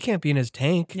 Yeah, you can't be in his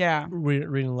tank. Yeah,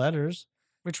 Reading letters.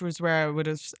 which was where I would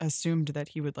have assumed that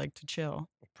he would like to chill.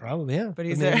 Probably, yeah. But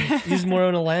he's there. He's more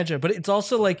on a lantern. But it's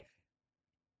also like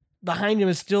behind him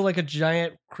is still like a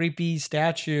giant creepy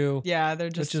statue. Yeah, they're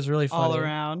just which is really funny. all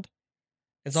around.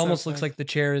 It So almost looks fun. like the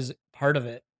chair is part of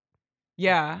it.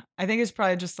 Yeah, I think it's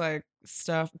probably just like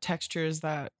textures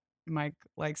that Mike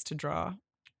likes to draw,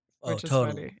 Oh, which is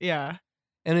totally. funny. Yeah.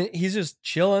 And he's just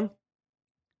chilling.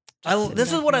 Just sitting This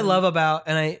is back what I there. love about,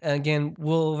 and again,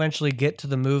 we'll eventually get to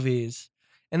the movies,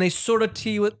 and they sort of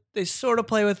play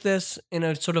with this in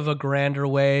a sort of a grander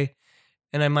way,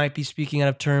 and I might be speaking out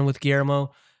of turn with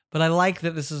Guillermo, but I like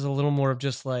that this is a little more of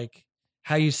just like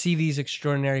how you see these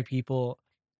extraordinary people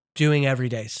doing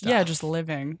everyday stuff. Yeah, just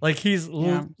living. like he's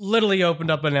Yeah. literally opened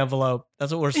up an envelope.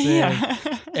 That's what we're seeing, Yeah.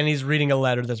 and he's reading a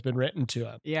letter that's been written to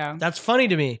him. Yeah. That's funny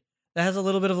to me. That has a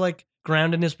little bit of like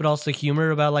groundedness, but also humor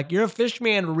about like you're a fish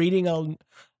man reading a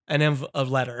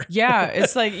letter. Yeah,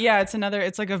 it's like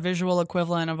it's like a visual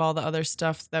equivalent of all the other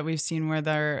stuff that we've seen where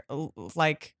they're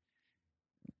like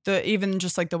even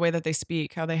just like the way that they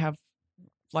speak, how they have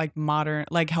like modern,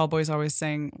 like Hellboy's always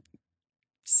saying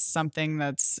something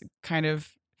that's kind of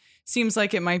seems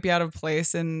like it might be out of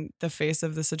place in the face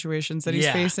of the situations that he's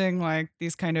Yeah. facing, like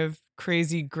these kind of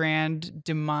crazy grand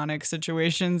demonic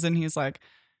situations, and he's like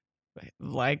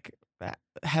that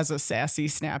has a sassy,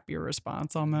 snappier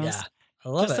response almost. Yeah, I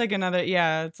love Just it. like another,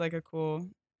 yeah, it's like a cool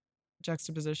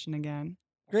juxtaposition again.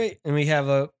 Great, and we have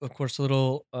of course a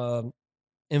little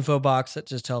info box that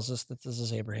just tells us that this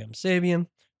is Abraham Sabian,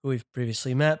 who we've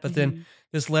previously met. But then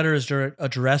this letter is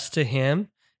addressed to him,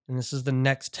 and this is the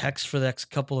next text for the next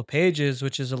couple of pages,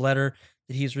 which is a letter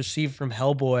that he's received from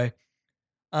Hellboy.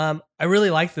 I really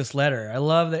like this letter. I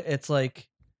love that it's like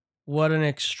what an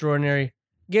extraordinary,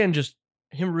 again, just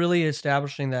him really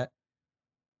establishing that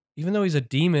even though he's a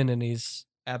demon and he's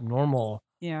abnormal,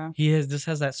 Yeah. this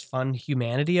has that fun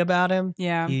humanity about him.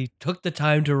 Yeah. He took the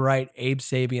time to write Abe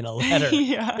Sabian a letter.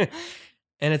 Yeah.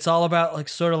 And it's all about like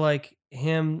sort of like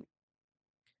him.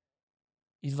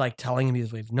 He's like telling him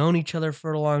we've known each other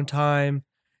for a long time.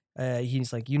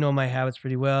 He's like, you know my habits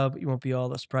pretty well, but you won't be all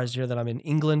that surprised to hear that I'm in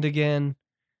England again.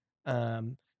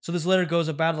 So this letter goes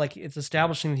about like it's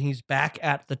establishing that he's back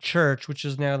at the church, which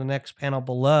is now the next panel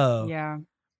below. Yeah.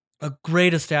 A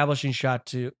great establishing shot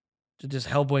to just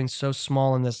Hellboy so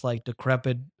small in this like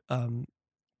decrepit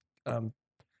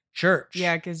church.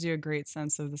 Yeah, it gives you a great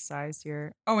sense of the size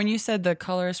here. Oh, and you said the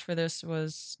colorist for this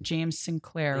was James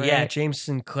Sinclair, right? Yeah, James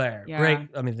Sinclair. Yeah. Great.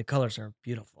 I mean, the colors are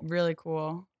beautiful. Really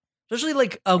cool. Especially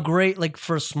like a great, like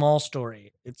for a small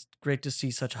story. It's great to see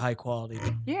such high quality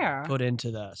Yeah. put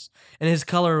into this. And his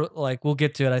color, like we'll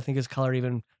get to it. I think his color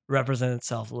even represents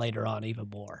itself later on even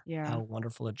more. Yeah. How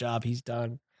wonderful a job he's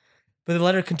done. But the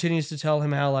letter continues to tell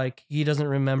him how like he doesn't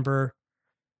remember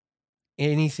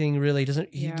anything really.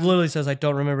 He Yeah. literally says, I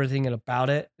don't remember anything about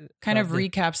it. Kind of the-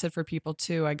 recaps it for people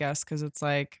too, I guess, because it's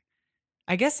like,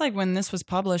 I guess like when this was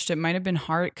published, it might have been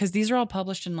hard because these are all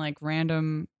published in like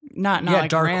random, not Yeah, like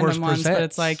Dark Horse random ones, but it's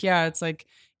Presents. like, yeah, it's like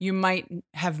you might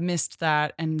have missed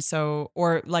that, and so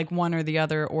or like one or the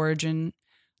other origin.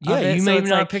 Yeah, of it. you So may it's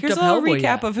not like, picked here's up a little Hellboy recap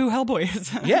yet. of who Hellboy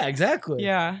is. Yeah, exactly.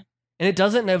 Yeah. And it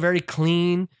does it in a very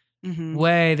clean Mhm.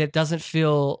 way that doesn't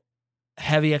feel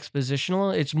heavy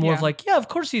expositional. It's more of Yeah. like, yeah, of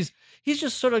course he's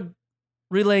just sort of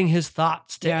relaying his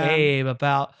thoughts to Yeah. Abe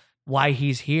about why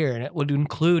he's here, and it would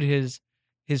include his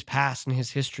past and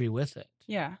his history with it,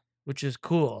 Yeah. which is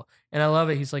cool. And I love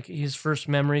it. He's like his first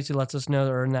memories. He lets us know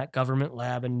are in that government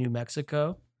lab in New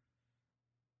Mexico.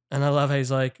 And I love how he's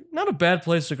like, not a bad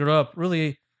place to grow up.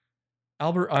 Really,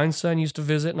 Albert Einstein used to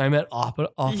visit, and I met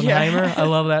Oppenheimer. Yeah. I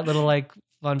love that little like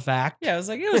fun fact. Yeah, I was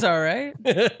like, it was all right.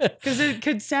 Because it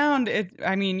could sound,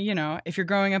 I mean, you know, if you're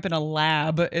growing up in a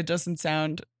lab, it doesn't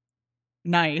sound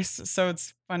nice. So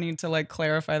it's funny to like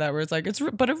clarify that where it's like,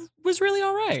 but it was really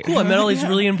all right. Cool. I met all these Yeah.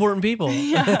 really important people.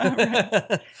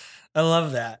 Yeah, I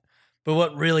love that. But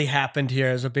what really happened here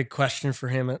is a big question for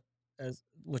him,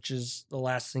 which is the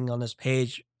last thing on this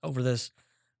page over this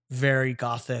very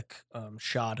gothic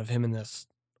shot of him in this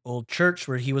old church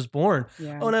where he was born.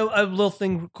 Yeah. Oh, and a little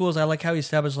thing cool is I like how he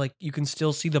established like you can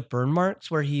still see the burn marks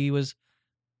where he was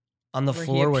on the Where he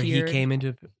floor where he appeared. came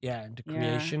into Yeah.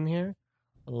 creation here.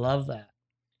 I love that.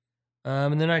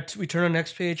 And then we turn on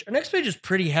next page. Our next page is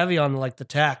pretty heavy on like the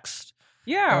text.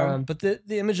 Yeah. But the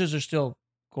images are still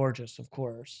gorgeous, of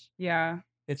course. Yeah.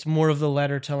 It's more of the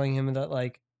letter telling him that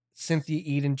like Cynthia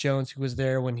Eden Jones, who was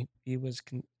there when he was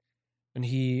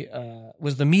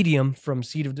the medium from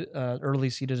early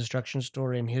Seed of Destruction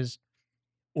story and his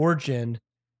origin,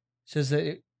 says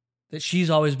that she's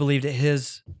always believed that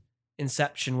his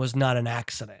inception was not an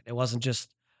accident. It wasn't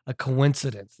just a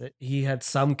coincidence, that he had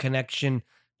some connection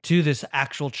to this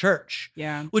actual church,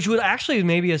 Yeah. which would actually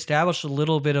maybe establish a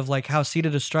little bit of like how Seed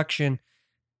of Destruction,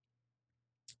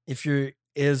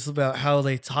 is about how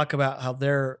they talk about how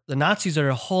the Nazis are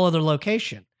a whole other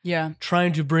location Yeah.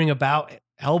 trying to bring about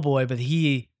Hellboy, but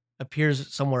he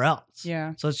appears somewhere else.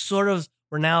 Yeah. So it's sort of,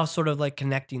 we're now sort of like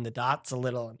connecting the dots a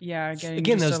little. Yeah. Getting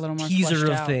Again, just those a little more teaser fleshed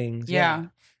of out. things. Yeah.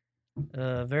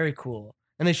 Very cool.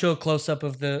 And they show a close up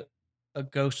of a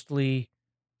ghostly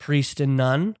priest and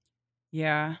nun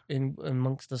Yeah. in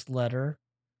amongst this letter.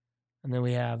 And then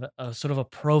we have a sort of a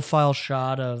profile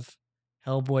shot of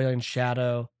Hellboy in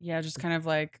shadow. Yeah. Just kind of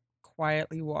like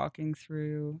quietly walking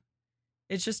through.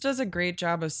 It just does a great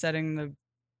job of setting the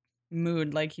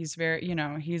mood. Like he's very,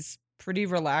 he's pretty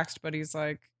relaxed, but he's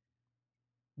like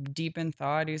deep in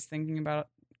thought. He's thinking about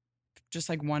just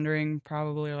like wondering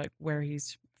probably like where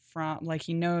he's from. Like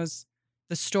he knows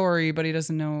the story, but he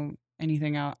doesn't know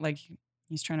anything out. Like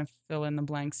he's trying to fill in the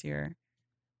blanks here.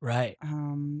 Right.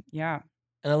 Yeah.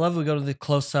 And I love we go to the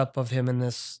close up of him in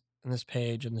this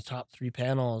page in the top 3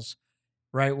 panels,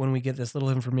 right when we get this little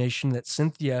information that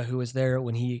Cynthia, who was there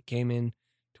when he came in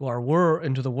to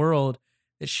into the world,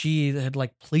 that she had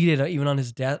like pleaded even on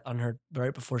his death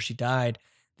right before she died,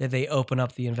 that they open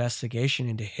up the investigation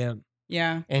into him.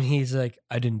 Yeah. And he's like,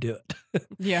 I didn't do it.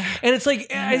 Yeah. And it's like,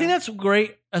 I think Yeah. that's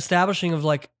great establishing of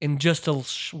like in just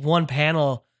one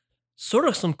panel, sort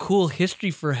of some cool history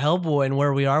for Hellboy and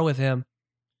where we are with him.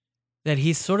 That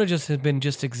he's sort of just has been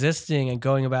just existing and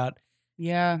going about.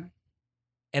 Yeah.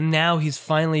 And now he's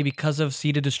finally, because of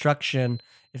Seed of Destruction.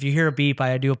 If you hear a beep,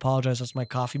 I do apologize. That's my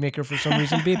coffee maker for some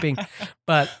reason beeping.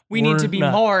 But We need to be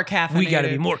more caffeinated. We got to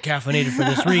be more caffeinated for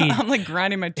this read. I'm like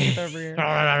grinding my teeth over here.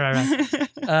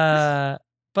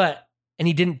 And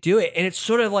he didn't do it. And it's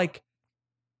sort of like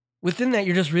within that,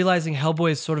 you're just realizing Hellboy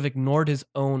has sort of ignored his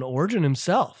own origin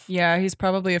himself. Yeah, he's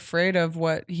probably afraid of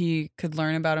what he could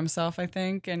learn about himself, I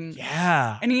think. And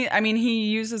Yeah. and he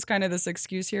uses kind of this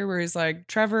excuse here where he's like,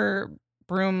 Trevor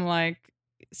Broom like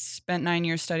spent 9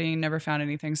 years studying, never found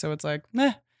anything. So it's like,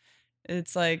 meh.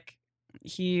 It's like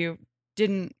he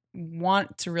didn't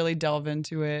want to really delve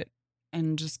into it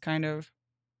and just kind of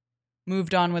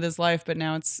moved on with his life. But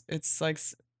now it's like,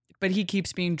 but he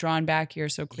keeps being drawn back here.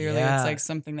 So clearly Yeah. it's like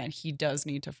something that he does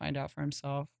need to find out for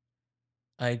himself.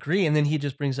 I agree. And then he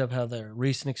just brings up how the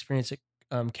recent experience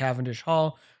at Cavendish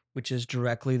Hall, which is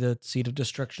directly the Seed of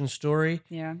Destruction story,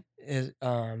 Yeah. is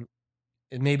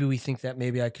maybe we think that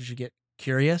maybe I should get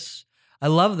curious. I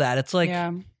love that. It's like, yeah.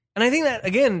 and I think that,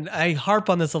 again, I harp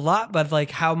on this a lot, but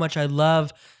like how much I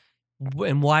love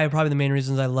and why probably the main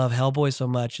reasons I love Hellboy so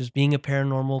much is being a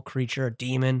paranormal creature, a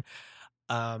demon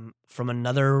from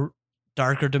another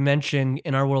darker dimension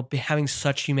in our world, having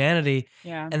such humanity,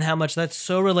 Yeah. and how much that's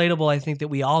so relatable. I think that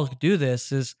we all do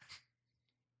this is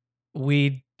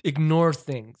we ignore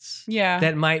things Yeah.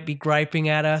 that might be griping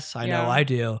at us. I know Yeah. I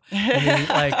do.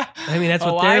 I mean, that's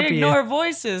what I therapy ignore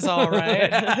voices, all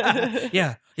right.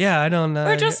 yeah. I don't know.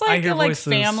 Or just I like hear like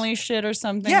voices. family shit or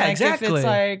something. Yeah, like exactly. If it's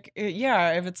like,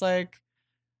 if it's like,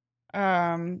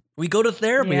 We go to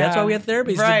therapy. That's why we have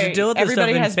therapy, is to deal with this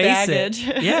Everybody stuff has and face baggage.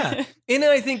 it. Yeah. And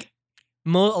I think a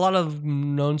lot of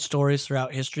known stories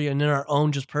throughout history and in our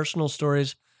own just personal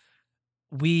stories,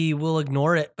 we will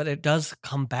ignore it, but it does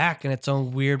come back in its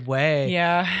own weird way.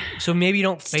 Yeah. So maybe you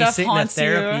don't face Stuff it in a haunts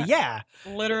therapy. you. Yeah.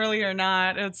 Literally or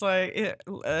not. It's like,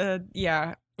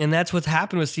 yeah. And that's what's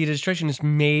happened with Seed of Destruction.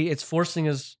 It's forcing,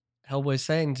 as Hellboy's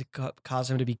saying, to cause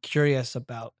him to be curious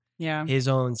about Yeah. his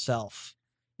own self.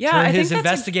 Yeah. Turn I his think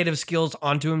that's investigative skills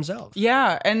onto himself.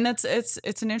 yeah. And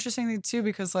it's an interesting thing too,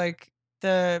 because like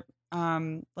the,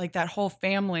 like that whole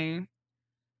family,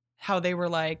 how they were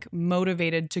like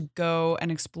motivated to go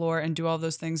and explore and do all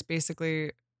those things,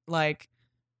 basically like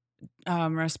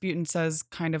Rasputin says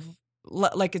kind of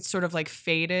like it's sort of like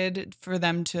fated for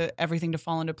them to everything to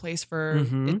fall into place for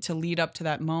Mhm. it to lead up to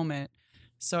that moment.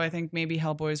 So I think maybe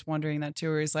Hellboy's wondering that too,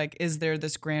 where he's like, is there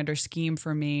this grander scheme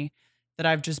for me that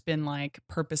I've just been like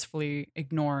purposefully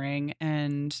ignoring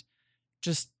and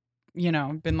just,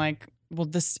 been like, well,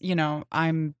 this,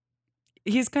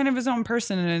 he's kind of his own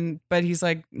person, but he's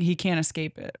like, he can't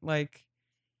escape it. Like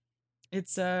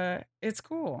it's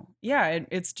cool. Yeah.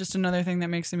 It's just another thing that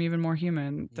makes him even more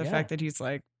human. The Yeah. fact that he's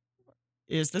like,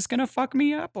 is this going to fuck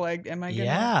me up? Like, am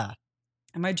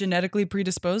I genetically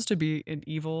predisposed to be an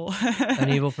evil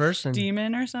person.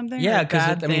 demon or something? Yeah, Or a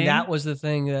bad because thing? that was the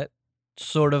thing that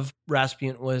sort of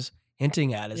Rasputin was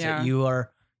hinting at, is Yeah. that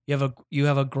you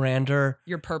have a grander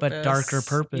your purpose, but darker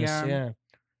purpose. Yeah.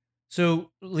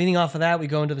 So leaning off of that, we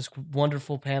go into this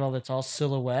wonderful panel that's all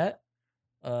silhouette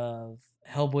of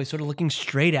Hellboy sort of looking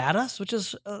straight at us, which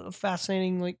is a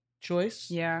fascinating choice.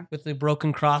 Yeah. With the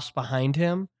broken cross behind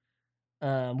him,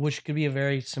 which could be a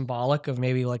very symbolic of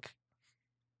maybe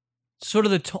sort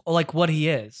of what he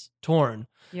is, torn.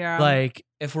 Yeah.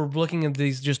 If we're looking at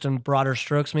these just in broader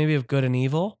strokes, maybe of good and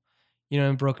evil,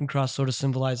 and broken cross sort of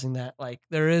symbolizing that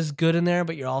there is good in there,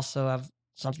 but you also have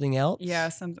something else. Yeah.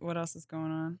 What else is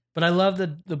going on? But I love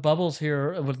the bubbles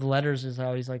here with the letters, is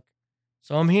how he's like,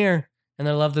 so I'm here. And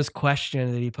I love this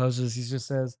question that he poses. He just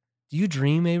says, do you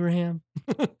dream, Abraham?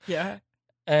 Yeah.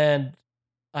 And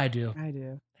I do. I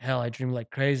do. Hell, I dream like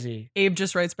crazy. Abe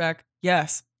just writes back,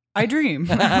 yes, I dream.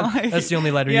 That's the only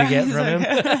letter you get from him.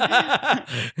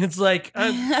 It's like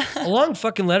a long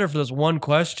fucking letter for this one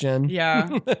question.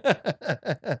 Yeah.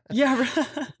 Yeah.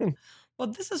 Well,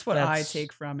 this is what I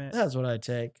take from it. That's what I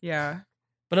take. Yeah.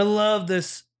 But I love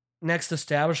this next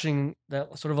establishing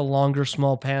that sort of a longer,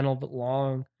 small panel, but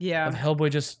long, Yeah. of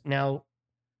Hellboy just now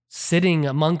sitting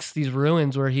amongst these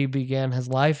ruins where he began his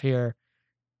life here.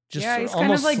 Just yeah, he's kind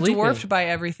almost of like sleeping. dwarfed by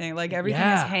everything. Like everything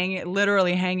Yeah. is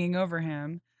literally hanging over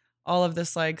him. All of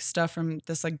this stuff from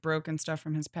this broken stuff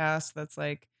from his past that's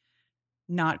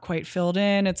not quite filled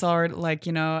in. It's already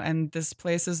and this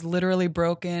place is literally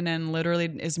broken and literally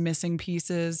is missing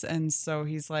pieces. And so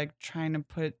he's trying to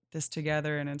put this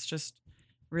together, and it's just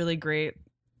really great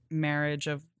marriage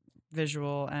of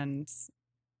visual and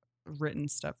written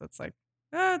stuff. That's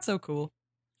it's so cool.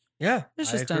 Yeah, It's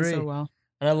I just done so agree. well.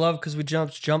 And I love because we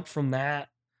jump from that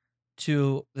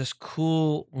to this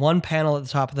cool one panel at the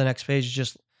top of the next page,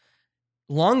 just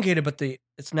elongated, but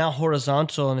it's now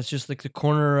horizontal, and it's just the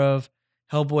corner of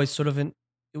Hellboy sort of in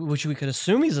which we could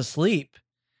assume he's asleep,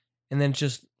 and then it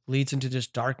just leads into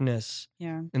just darkness.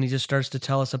 Yeah. And he just starts to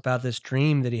tell us about this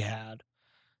dream that he had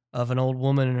of an old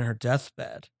woman in her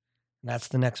deathbed. And that's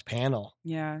the next panel.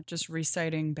 Yeah. Just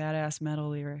reciting badass metal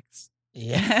lyrics.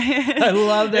 Yeah. I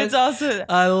love that. It's also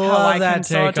I how love I that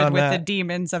consorted take on with that. the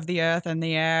demons of the earth and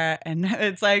the air, and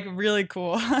it's really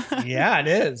cool. Yeah, it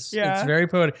is. Yeah. It's very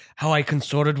poetic. How I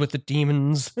consorted with the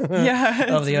demons Yeah,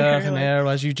 of it's the earth very, and air,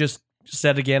 as you just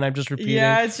said again. I'm just repeating.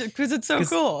 Yeah, it's because it's so 'Cause-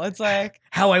 cool. It's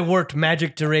How I worked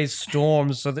magic to raise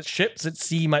storms so that ships at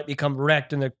sea might become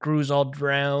wrecked and their crews all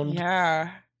drowned.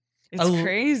 yeah, it's I l-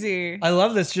 crazy. I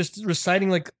love this, just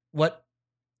reciting what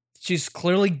she's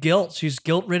clearly guilt. She's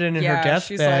guilt ridden in her Yeah, deathbed.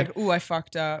 she's like, ooh, I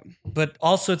fucked up. But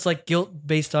also it's like guilt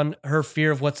based on her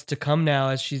fear of what's to come now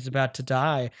as she's about to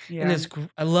die. Yeah. And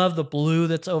I love the blue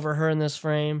that's over her in this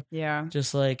frame. Yeah.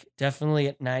 Just like definitely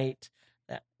at night.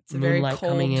 That It's a very moonlight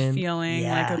cold coming in. feeling,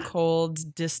 Yeah. like a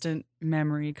cold, distant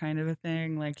memory kind of a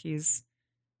thing. Like he's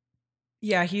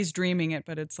dreaming it,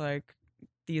 but it's like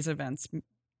these events.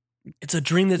 It's a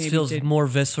dream that Maybe feels did more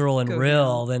visceral and go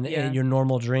real down. than Yeah. your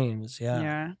normal dreams. Yeah.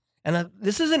 Yeah. And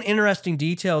this is an interesting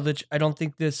detail that I don't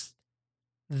think this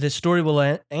story will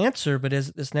answer, but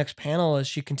as this next panel, as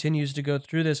she continues to go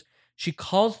through this, she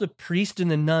calls the priest and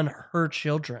the nun her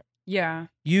children. Yeah.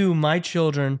 You, my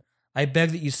children, I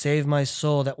beg that you save my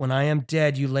soul, that when I am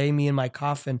dead, you lay me in my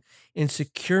coffin and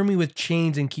secure me with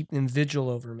chains and keep them vigil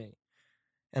over me.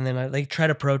 And then I try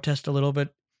to protest a little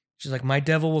bit. She's like, my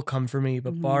devil will come for me,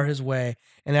 but bar his way.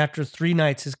 And after 3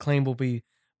 nights, his claim will be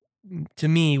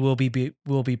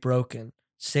broken.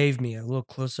 Save me. A little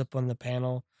close up on the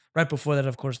panel. Right before that,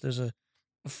 of course, there's a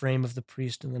frame of the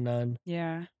priest and the nun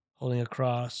Yeah. holding a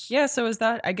cross. Yeah. So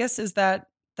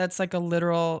that's like a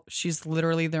literal, she's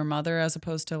literally their mother as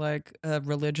opposed to like a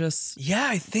religious Yeah,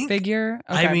 I think. figure.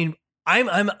 I Okay. mean,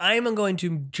 I'm going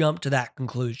to jump to that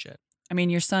conclusion. I mean,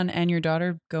 your son and your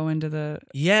daughter go into the.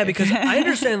 Yeah, because I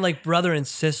understand like brother and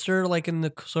sister, like in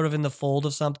the sort of in the fold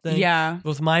of something. Yeah.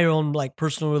 With my own like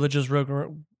personal religious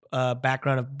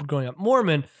background of growing up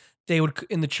Mormon, they would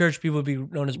in the church people would be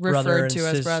known as brother Referred and to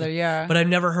sister. as brother. Yeah. But I've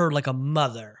never heard like a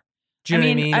mother. Do you know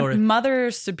what I mean? Or, mother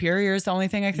superior is the only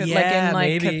thing I could like Yeah, in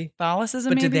like maybe.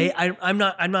 Catholicism. but did maybe? they? I'm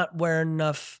not aware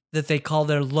enough that they call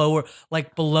their lower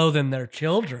like below them their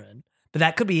children. But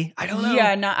that could be. I don't know.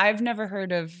 Yeah, no, I've never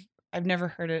heard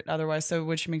it otherwise. So,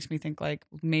 which makes me think like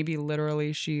maybe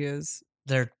literally she is.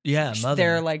 They're mother.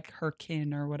 They're like her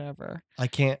kin or whatever. I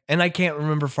can't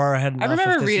remember far ahead. I enough if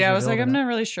remember this reading. is I was like, revealed I'm or not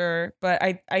really sure, but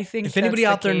I think If anybody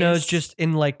that's out the there knows, case. just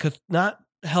in like not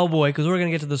Hellboy, because we're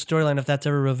gonna get to the storyline if that's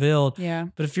ever revealed. Yeah.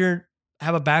 But if you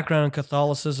have a background in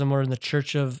Catholicism or in the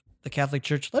Church of the Catholic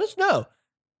Church, let us know.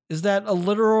 Is that a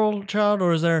literal child,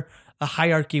 or is there a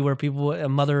hierarchy where a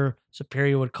mother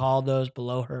superior would call those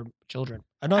below her children?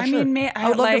 I'm not sure. mean, I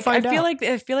would love to find I feel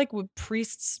out. like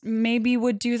priests maybe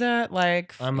would do that.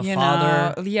 Like, I'm a you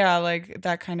father. know, yeah, like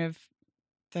that kind of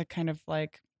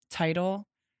like title.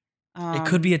 It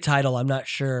could be a title. I'm not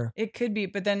sure. It could be,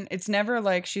 but then it's never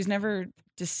like she's never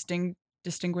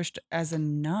distinguished as a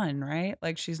nun, right?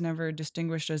 Like she's never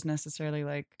distinguished as necessarily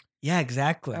like Yeah,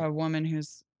 exactly. a woman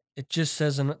who's It just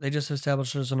says they just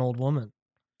established her as an old woman.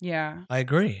 yeah. I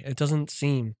agree. It doesn't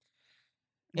seem.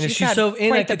 And if She's she's had so in, I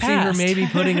quite the could see her past. maybe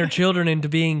putting her children into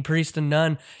being priest and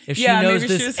nun. If she Yeah, knows maybe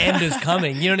this she's- end is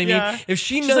coming, you know what I mean? Yeah. If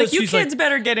she She's knows, like, you she's kids like,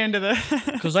 better get into the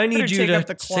because I need better you take to up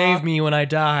the save cloth." me when I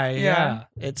die. Yeah.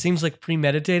 Yeah. It seems like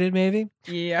premeditated, maybe.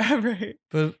 Yeah, right.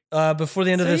 But before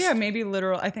the end of So this, yeah, maybe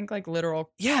literal. I think like literal.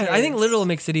 yeah, I think kids. literal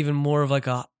makes it even more of like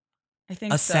a I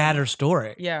think so. sadder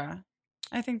story. Yeah,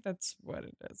 I think that's what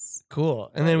it is.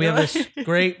 Cool. And then we have this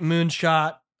great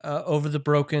moonshot over the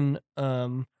broken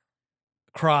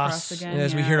cross again,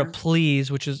 as we hear a yeah.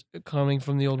 please, which is coming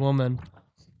from the old woman.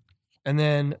 And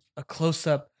then a close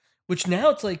up, which now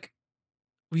it's like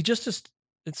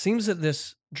it seems that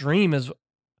this dream has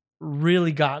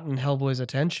really gotten Hellboy's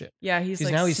attention. Yeah, he's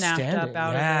like now he's snapped standing. up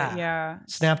out Yeah. of it. Yeah,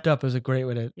 Snapped up is a great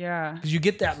way to, yeah, because you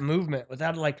get that movement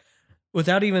without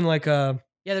even like a,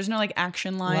 yeah. There's no like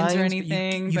action lines or Lines, but you-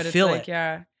 anything, you but it's feel like it.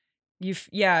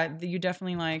 yeah, you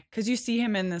definitely like because you see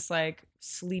him in this like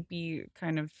sleepy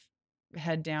kind of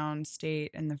head down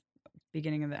state in the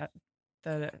beginning of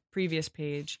the previous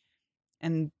page.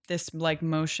 And this like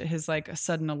motion, his like a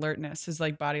sudden alertness, his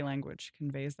like body language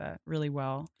conveys that really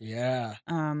well. yeah.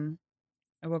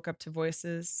 I woke up to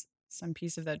voices, some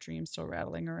piece of that dream still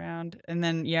rattling around. And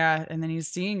then he's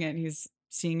seeing it. He's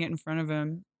seeing it in front of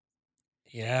him.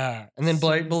 Yeah. And then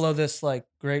Seems- below this like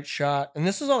great shot. And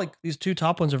this is all like these two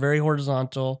top ones are very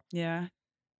horizontal. Yeah.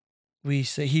 He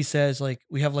says like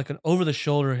we have like an over the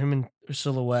shoulder, him in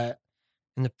silhouette,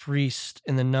 and the priest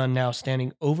and the nun now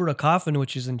standing over a coffin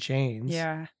which is in chains.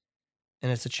 Yeah.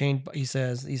 And it's a chain. He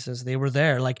says they were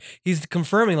there. Like he's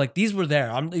confirming like these were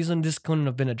there. This couldn't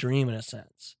have been a dream in a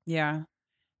sense. Yeah.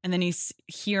 And then he's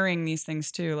hearing these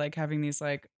things too, like having these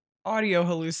like audio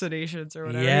hallucinations or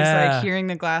whatever. He's Yeah. like hearing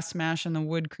the glass smash and the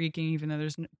wood creaking, even though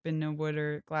there's been no wood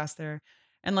or glass there.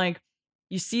 And like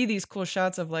you see these cool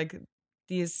shots of like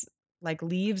these like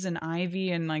leaves and ivy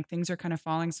and like things are kind of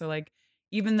falling. So like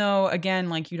even though again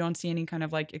like you don't see any kind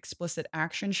of like explicit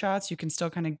action shots, you can still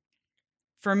kind of,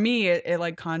 for me it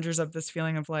like conjures up this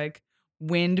feeling of like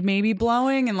wind maybe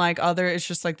blowing and like it's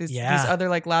just like these Yeah. other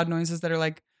like loud noises that are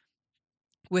like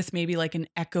with maybe like an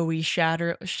echoey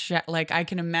like I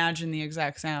can imagine the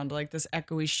exact sound, like this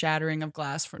echoey shattering of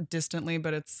glass from distantly,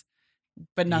 but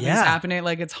nothing's Yeah. happening.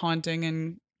 Like it's haunting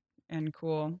and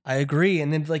cool. I agree.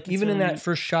 And then like It's even in really that neat.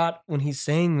 first shot when he's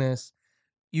saying this,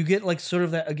 you get like sort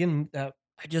of that again. That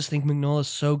I just think Mignola's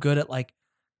so good at like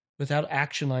without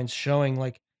action lines showing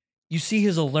like you see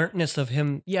his alertness of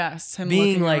him Yes, him being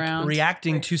looking like around.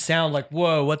 reacting Like, to sound like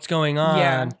whoa what's going on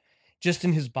Yeah. just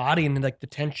in his body and like the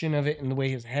tension of it and the way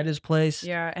his head is placed.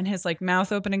 yeah, and his like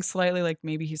mouth opening slightly, like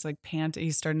maybe he's like panting.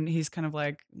 He's kind of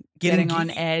like Getting- getting on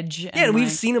edge. Yeah, and we've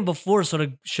like, seen him before sort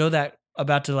of show that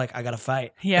about to like I gotta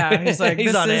fight. Yeah, he's like, He's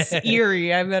this on is edge.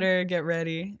 eerie. I better get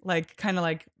ready. Like kind of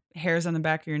like hairs on the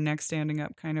back of your neck standing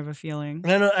up, kind of a feeling.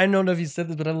 And I don't know if you said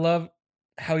this, but I love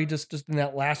how he just in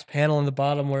that last panel in the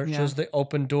bottom where it Yeah. shows the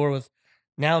open door with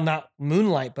now not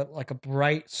moonlight, but like a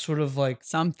bright sort of like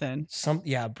Something.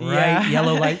 bright Yeah.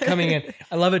 yellow light coming in.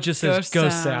 I love it just says Ghost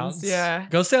ghost sounds, sounds. yeah.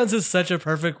 Ghost sounds is such a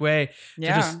perfect way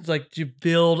Yeah. to just like to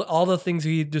build all the things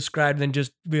he described and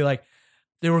just be like,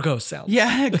 there were ghost sounds.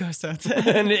 Yeah, ghost sounds.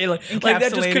 and it, like that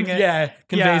just Encapsulating it.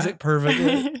 conveys Yeah. it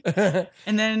perfectly.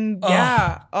 And then Oh.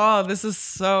 yeah. Oh, this is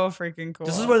so freaking cool.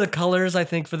 This is where the colors I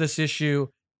think for this issue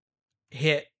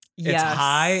hit its Yes.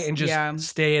 high and just Yeah.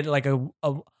 stay at like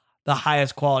the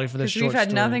highest quality for this Because short we've had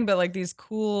story. nothing but like these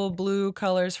cool blue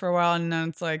colors for a while, and then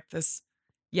it's like this,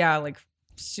 yeah, like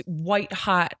white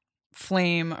hot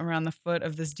flame around the foot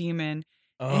of this demon.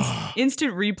 Ugh.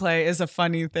 Instant replay is a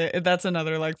funny thing. That's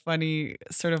another like funny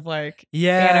sort of like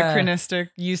Yeah. anachronistic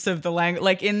use of the language.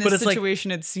 Like in But this it's like-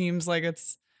 situation, it seems like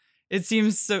it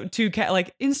seems so too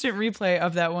like instant replay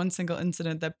of that one single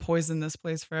incident that poisoned this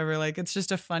place forever. Like it's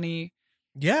just a funny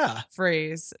Yeah.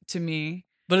 phrase to me.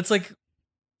 But it's like,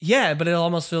 yeah, but it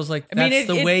almost feels like I that's mean,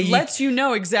 the way it you lets you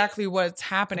know exactly what's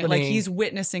happening. Like Happening. he's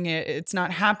witnessing it. It's not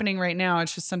happening right now.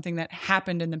 It's just something that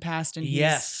happened in the past, and he's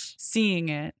Yes. seeing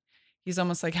it. He's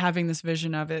almost like having this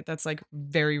vision of it that's like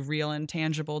very real and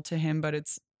tangible to him, but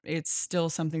it's still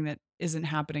something that isn't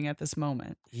happening at this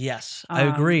moment. Yes, I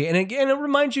Um, agree. And again, it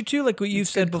reminds you too, like what you've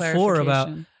It's said good before about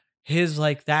clarification. his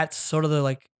like that's sort of the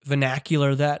like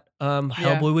vernacular that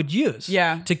Hellboy would use.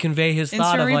 Yeah. To convey his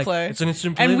thought Instant of like replay. it's an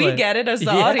instant And we replay. get it as the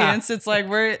Yeah. audience. It's like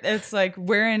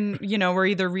we're in, we're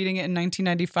either reading it in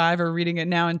 1995 or reading it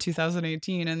now in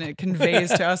 2018, and it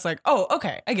conveys to us like, oh,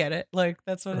 okay, I get it. Like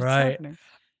that's what's Right. happening.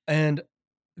 And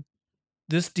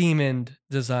this demon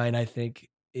design, I think,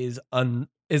 is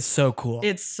so cool.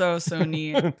 It's so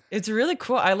neat. It's really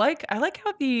cool. I like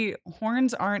how the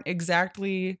horns aren't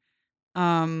exactly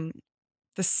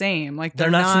the same. Like They're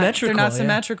not symmetrical, They're not yeah.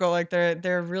 symmetrical. Like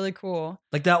they're really cool.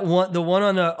 like that one, the one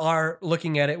on our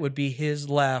looking at it would be his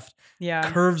left,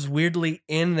 Yeah. curves weirdly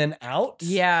in then out.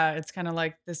 Yeah, it's kind of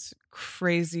like this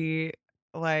crazy,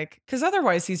 like, because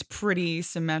otherwise he's pretty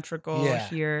symmetrical Yeah.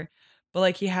 here, but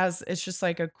like it's just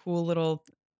like a cool little,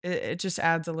 it just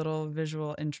adds a little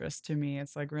visual interest to me.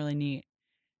 It's like really neat.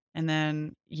 And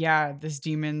then, yeah, this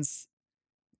demon's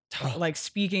Oh. like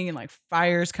speaking and like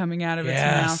fires coming out of its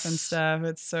mouth and Yes. stuff.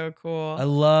 It's so cool. I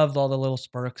loved all the little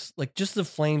sparks, like just the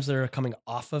flames that are coming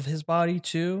off of his body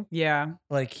too. Yeah.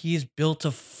 Like he's built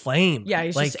a flame. Yeah,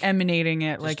 he's like just emanating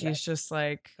it. just Like that- he's just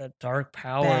like, that dark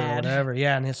power or Bad. whatever.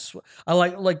 Yeah, and I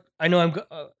like I know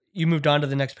you moved on to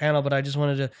the next panel, but I just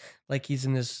wanted to like he's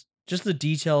in this just the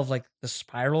detail of like the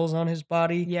spirals on his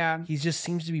body. yeah. He just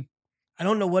seems to be I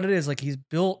don't know what it is. Like he's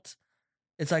built.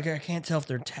 It's like I can't tell if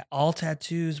they're all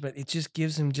tattoos, but it just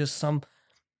gives him just some.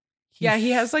 Yeah, he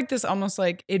has like this almost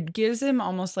like it gives him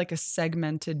almost like a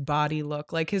segmented body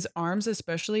look. Like his arms,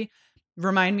 especially,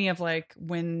 remind me of like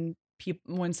when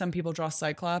some people draw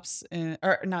Cyclops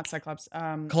or not Cyclops,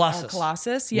 Colossus.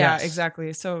 Colossus. Yeah, Yes.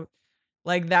 exactly. So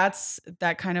like that's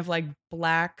that kind of like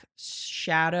black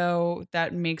shadow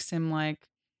that makes him like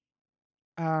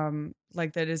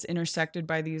that is intersected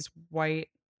by these white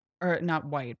or not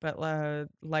white, but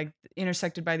like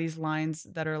intersected by these lines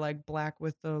that are like black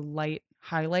with the light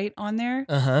highlight on there.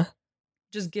 Uh-huh.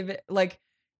 Just give it like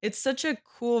it's such a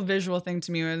cool visual thing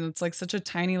to me, and it's like such a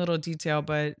tiny little detail,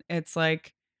 but it's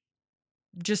like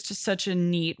just such a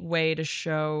neat way to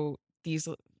show these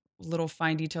little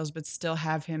fine details, but still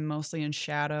have him mostly in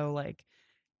shadow. Like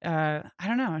I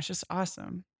don't know, it's just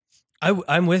awesome.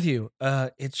 I'm with you.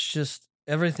 It's just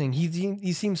everything.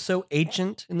 He seems so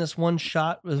ancient in this one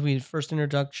shot as we first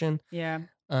introduction. Yeah.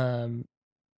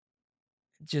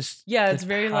 Just Yeah, the it's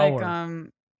very power.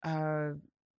 like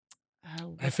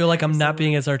I feel like I'm not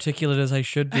being as articulate as I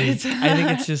should be. I think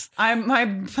it's just. my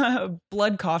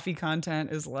blood coffee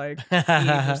content is like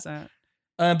 80%.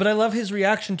 But I love his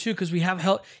reaction too because we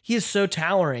have he is so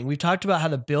towering. We've talked about how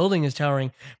the building is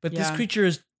towering, but this Yeah. creature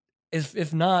is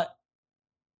if not,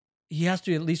 he has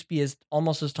to at least be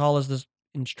almost as tall as this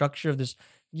structure of this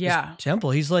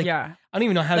temple. He's like, yeah. I don't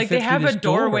even know how Like to fit they have through a this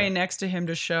doorway door. next to him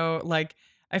to show like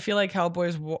I feel like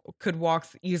Hellboy's could walk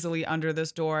easily under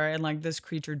this door, and like this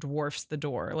creature dwarfs the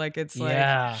door. Like it's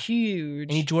like huge.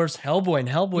 And he dwarfs Hellboy, and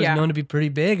Hellboy's known to be pretty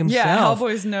big himself. Yeah,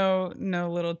 Hellboy's no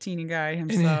little teeny guy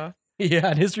himself.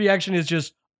 And his reaction is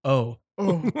just, oh.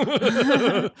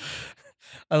 I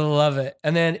love it.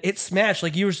 And then it smashed.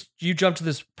 Like you jumped to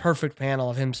this perfect panel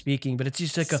of him speaking, but it's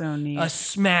just like a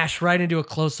smash right into a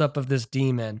close up of this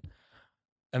demon.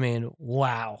 I mean,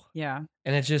 wow. Yeah.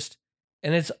 And it's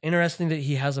interesting that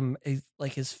he has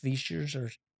like his features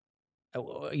are,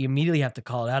 you immediately have to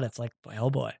call it out. It's like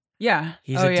Hellboy. Yeah.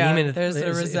 He's a demon. There's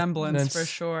a resemblance for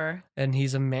sure. And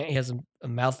he's a man. He has a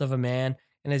mouth of a man.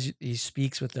 And as he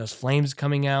speaks with those flames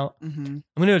coming out, I'm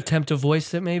going to attempt to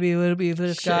voice it maybe a little bit for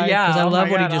this guy. Yeah. Because I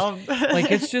love what he just,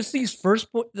 like, it's just these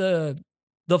the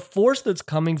force that's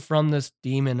coming from this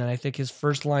demon. And I think his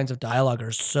first lines of dialogue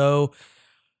are so,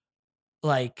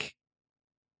 like,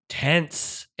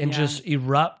 tense and just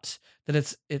erupt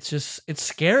that it's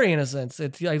scary in a sense.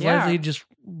 It's like Leslie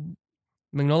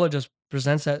Mignola just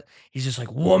presents that. He's just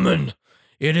like, woman,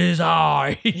 it is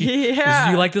I. Yeah.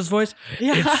 Do you like this voice?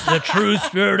 Yeah. It's the true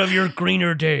spirit of your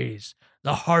greener days,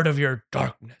 the heart of your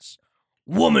darkness.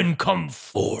 Woman, come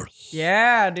forth.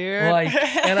 Yeah, dude. Like,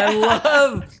 and I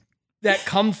love that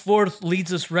come forth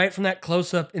leads us right from that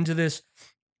close up into this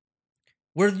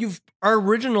where our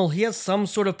original, he has some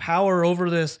sort of power over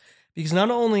this, because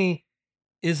not only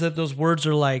is that those words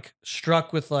are like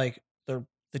struck with like the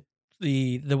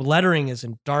lettering is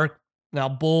in dark, now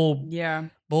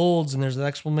bolds, and there's an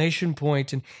exclamation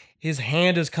point, and his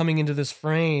hand is coming into this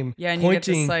frame. Yeah, and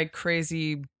pointing. You get this like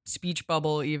crazy speech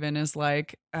bubble even is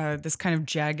like this kind of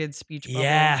jagged speech bubble.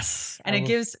 Yes. And it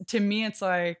gives, to me, it's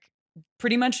like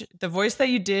pretty much the voice that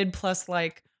you did plus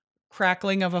like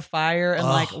crackling of a fire and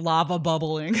like lava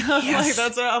bubbling. Like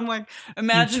that's what I'm like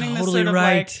imagining this sort of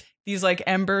like these like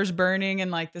embers burning and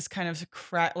like this kind of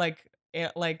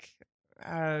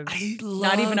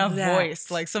not even a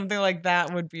voice, like something like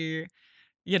that would be,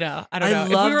 you know, I don't know.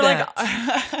 Love if we were that. like,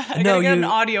 I gotta get an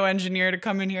audio engineer to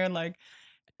come in here and like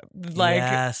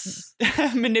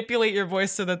manipulate your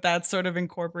voice so that that's sort of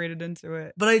incorporated into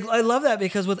it. But I love that,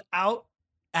 because without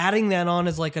adding that on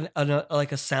as like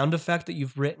a sound effect that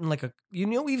you've written, like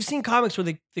we've seen comics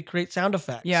where they create sound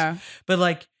effects. Yeah. But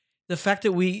like the fact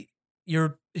that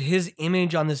his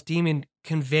image on this demon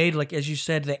conveyed, like as you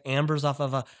said, the ambers off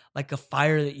of a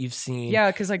fire that you've seen.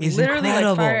 Yeah, because like literally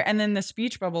incredible. Like fire, and then the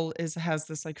speech bubble has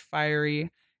this like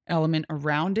fiery element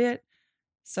around it.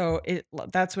 So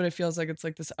that's what it feels like. It's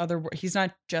like this other. He's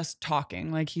not just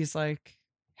talking. Like he's like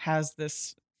has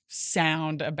this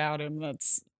sound about him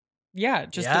that's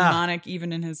demonic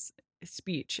even in his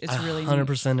speech. It's really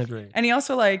 100% agree. And he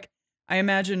also like. I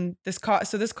imagine this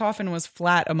this coffin was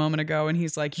flat a moment ago, and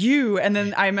he's like, you, and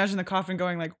then I imagine the coffin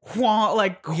going like, wah,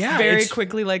 like very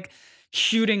quickly, like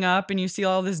shooting up, and you see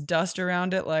all this dust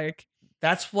around it. Like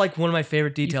that's like one of my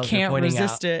favorite details. You can't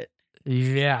resist it.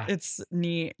 Yeah, it's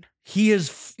neat. He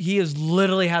is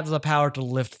literally has the power to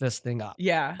lift this thing up.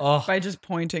 Yeah, by just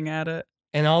pointing at it.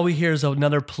 And all we hear is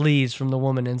another please from the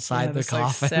woman inside the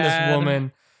coffin. Like this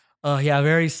woman,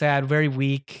 very sad, very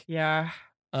weak. Yeah.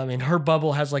 And her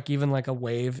bubble has like even like a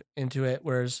wave into it,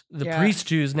 whereas the priest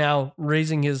who's now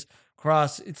raising his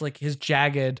cross, it's like he has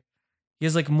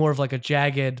like more of like a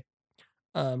jagged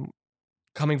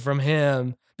coming from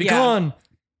him. Begone,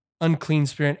 unclean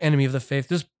spirit, enemy of the faith.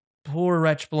 This poor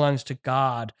wretch belongs to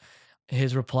God.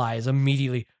 His reply is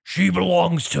immediately, she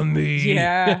belongs to me.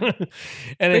 Yeah.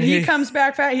 But he comes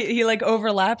back fast. He like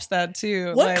overlaps that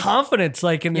too. What confidence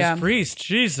like in this priest.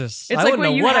 Jesus. It's like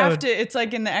when you have to, it's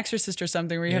like in The Exorcist or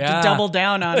something where you have to double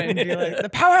down on it and be like, the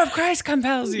power of Christ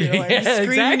compels you. Like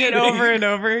screaming it over and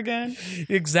over again.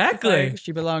 Exactly. Like,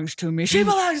 she belongs to me. She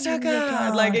belongs to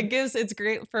God. Like it's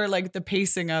great for like the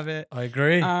pacing of it. I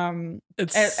agree.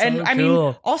 It's so cool. I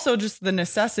mean, also just the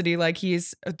necessity, like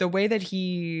the way that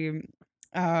he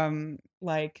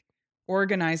like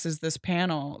organizes this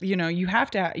panel, you know, you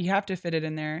have to fit it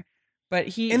in there, but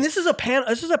this is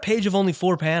a page of only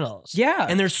 4 panels. Yeah.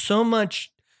 And there's so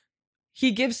much,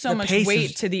 he gives so much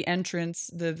weight to the entrance,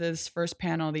 this first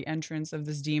panel, the entrance of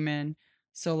this demon.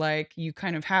 So like you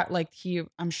kind of have like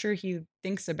I'm sure he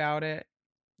thinks about it,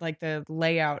 like the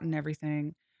layout and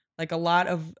everything. Like a lot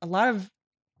of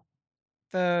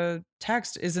the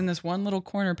text is in this one little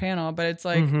corner panel, but it's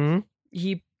like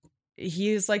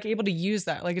he is like able to use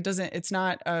that. Like it's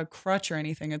not a crutch or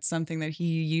anything. It's something that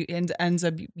he ends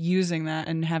up using that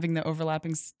and having the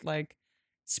overlapping like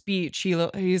speech.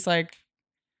 He's like,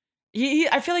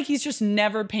 I feel like he's just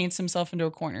never paints himself into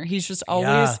a corner. He's just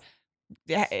always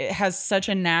has such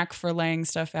a knack for laying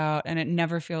stuff out, and it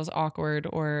never feels awkward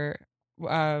or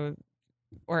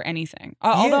anything.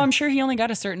 Although I'm sure he only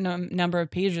got a certain number of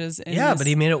pages. But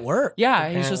he made it work. Yeah,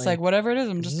 apparently. he's just like, whatever it is,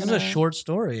 I'm just this gonna. is a short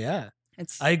story. Yeah,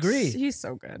 I agree. He's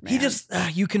so good, man. He just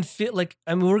you can feel like,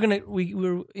 I mean,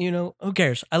 we're who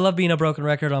cares? I love being a broken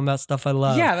record on about stuff I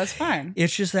love. Yeah, that's fine.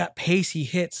 It's just that pace he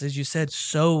hits, as you said,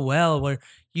 so well, where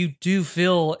you do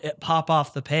feel it pop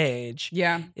off the page.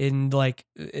 Yeah. And like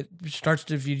it starts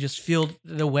to, you just feel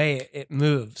the way it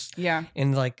moves. Yeah.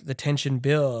 And like the tension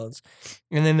builds.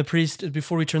 And then the priest,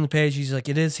 before we turn the page, he's like,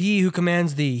 "It is he who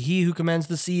commands thee, he who commands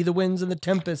the sea, the winds, and the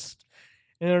tempest."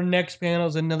 And our next panel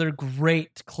is another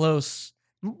great close,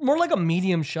 more like a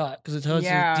medium shot, because it tells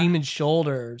his demon's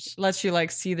shoulders. Lets you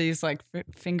like see these like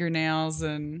fingernails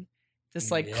and this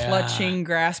like clutching,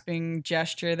 grasping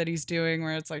gesture that he's doing,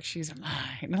 where it's like, she's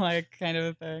mine, like kind of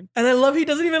a thing. And I love he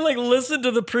doesn't even like listen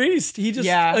to the priest. He just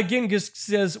again just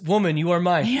says, "Woman, you are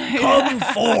mine. Come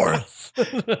forth."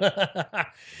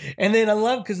 And then I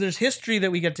love, because there's history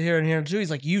that we get to hear in here too.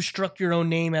 He's like, "You struck your own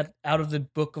name out of the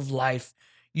book of life.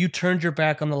 You turned your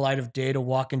back on the light of day to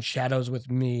walk in shadows with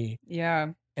me." Yeah.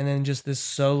 And then just this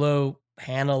solo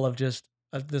panel of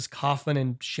this coffin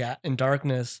in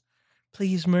darkness.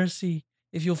 "Please, mercy,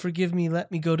 if you'll forgive me,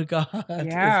 let me go to God."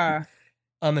 Yeah.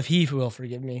 If he will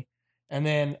forgive me. And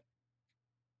then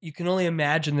you can only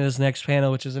imagine this next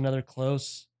panel, which is another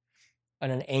close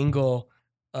on an angle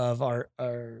of our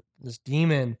this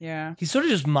demon. Yeah. He sort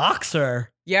of just mocks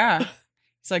her. Yeah.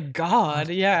 It's like, God,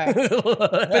 yeah.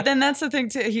 But then that's the thing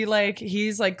too.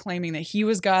 He's like claiming that he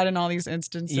was God in all these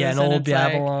instances. Yeah, an old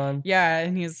Babylon. Like, yeah,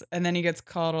 and then he gets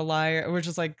called a liar, which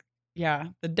is like, yeah,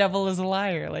 the devil is a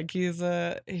liar. Like he's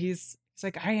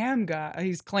like, I am God.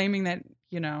 He's claiming that,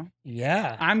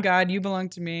 Yeah, I'm God, you belong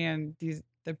to me, and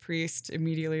the priest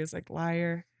immediately is like,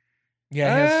 liar.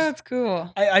 Yeah, that's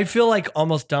cool. I feel like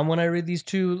almost dumb when I read these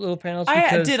two little panels.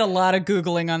 I did a lot of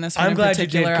Googling on this one. I'm glad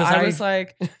particular. you did, I was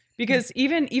like, because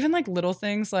even like little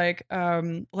things like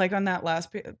on that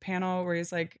last panel where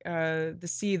he's like the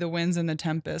sea, the winds, and the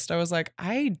tempest. I was like,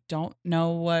 I don't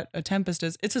know what a tempest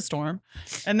is. It's a storm.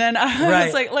 And then I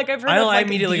was like I've heard of like, I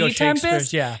immediately go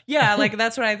Shakespeare's. Tempest. Yeah, like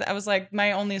that's what I was like.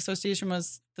 My only association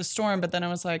was the storm, but then I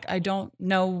was like, I don't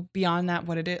know beyond that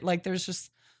what it is. Like there's just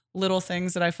little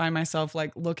things that I find myself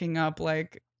like looking up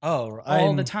like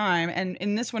all the time. And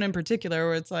in this one in particular,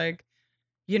 where it's like,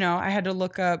 I had to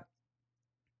look up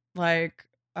like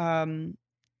the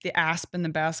asp and the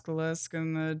basilisk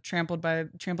and the trampled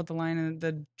the lion and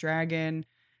the dragon.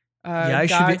 I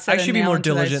should be more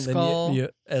diligent than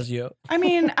you. I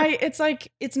mean, it's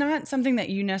like, it's not something that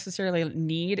you necessarily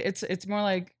need. It's more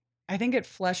like, I think it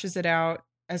fleshes it out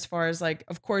as far as like,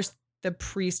 of course, the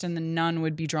priest and the nun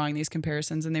would be drawing these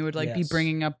comparisons, and they would like be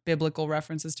bringing up biblical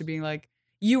references to being like,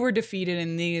 you were defeated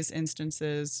in these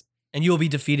instances, and you'll be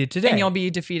defeated today, and you'll be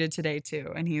defeated today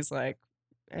too. And he's like,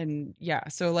 and yeah,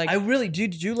 so like, I really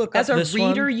did you look as up a this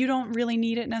reader, one? you don't really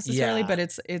need it necessarily, but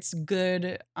it's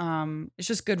good. It's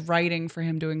just good writing for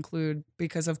him to include,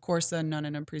 because of course a nun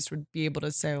and a priest would be able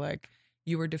to say like,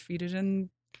 you were defeated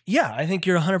in. Yeah, I think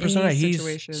you're 100% right.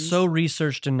 He's so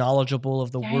researched and knowledgeable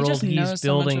of the world he's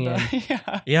building in.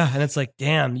 Yeah, and it's like,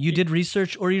 damn, you did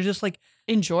research, or you just like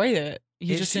enjoy it.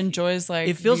 He just enjoys like.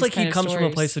 It feels like he comes from a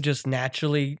place of just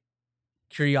naturally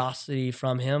curiosity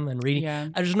from him and reading. Yeah.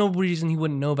 There's no reason he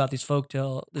wouldn't know about these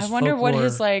folktale. I wonder what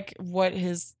his like where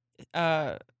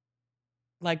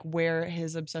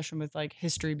his obsession with like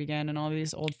history began and all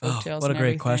these old folktales. What a great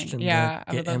everything. question! Yeah,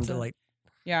 to get him to like.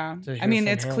 Yeah, I mean,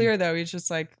 it's clear though. He's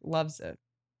just like loves it.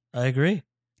 I agree.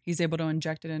 He's able to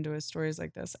inject it into his stories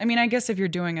like this. I mean, I guess if you're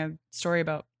doing a story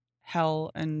about hell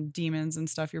and demons and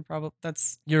stuff, you're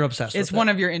obsessed. It's one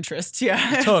of your interests. Yeah,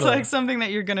 totally. It's like something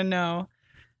that you're gonna know.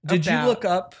 Did you look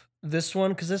up this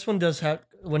one? Because this one does have,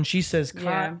 when she says,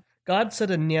 God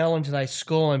set a nail into thy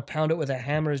skull and pound it with a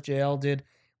hammer as Jael did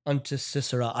unto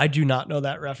Sisera. I do not know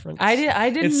that reference. I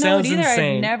didn't know it either.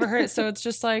 Insane. I've never heard it. So it's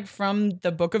just like from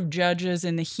the book of Judges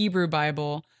in the Hebrew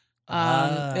Bible.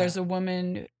 There's a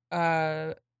woman who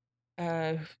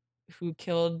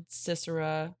killed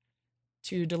Sisera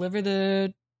to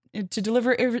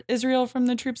deliver Israel from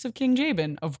the troops of King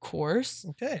Jabin, of course.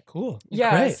 Okay, cool.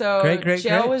 Yeah, great. So great.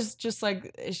 Jael was just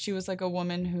like, she was like a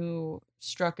woman who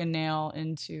struck a nail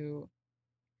into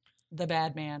the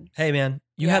bad man. Hey man,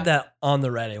 you had that on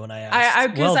the ready when I asked. I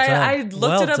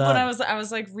looked it up when I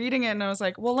was like reading it, and I was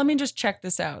like, well, let me just check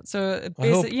this out. So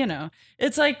basically,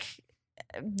 it's like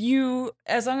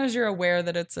as long as you're aware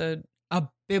that it's a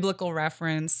biblical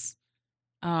reference,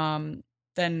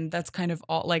 then that's kind of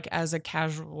all, like, as a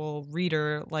casual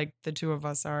reader, like the two of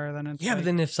us are, then it's Yeah, like, but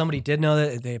then if somebody did know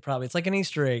that, they probably, it's like an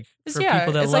Easter egg it's, for yeah,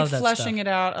 people that it's love like that fleshing stuff. it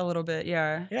out a little bit.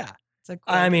 Yeah. Yeah. It's a cool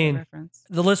I bit of mean, reference.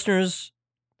 the listeners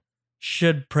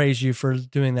should praise you for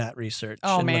doing that research.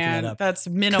 Oh and looking man, that up. that's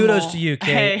minimal. Kudos to you,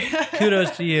 Kate. Hey.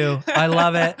 Kudos to you. I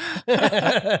love it.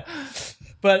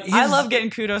 But I love getting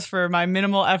kudos for my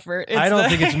minimal effort. I don't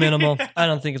think it's minimal. I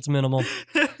don't think it's minimal.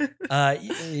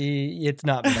 It's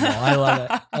not minimal. I love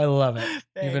it. I love it. You've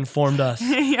Thanks. informed us.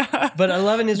 Yeah. But I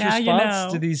love in his Now you response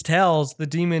know. to these tales, the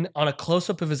demon on a close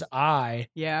up of his eye,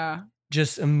 Yeah.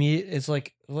 just it's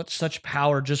like what such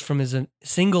power just from his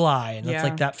single eye, and it's Yeah.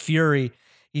 like that fury.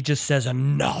 He just says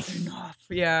enough,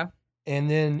 Yeah. and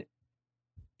then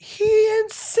he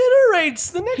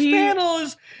incinerates. The next panel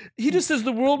is he just says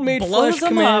the world made Blows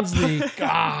flesh him commands up. thee.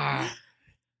 Ah.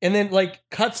 And then like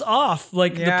cuts off.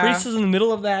 Like the Yeah. priest is in the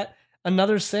middle of that.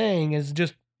 Another saying is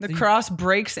just The cross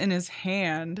breaks in his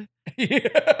hand.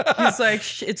 yeah. He's like,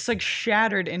 it's like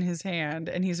shattered in his hand,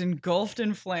 and he's engulfed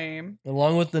in flame.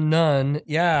 Along with the nun.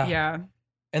 Yeah. Yeah.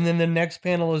 And then the next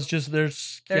panel is just there's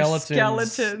skeletons. There's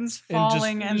skeletons in just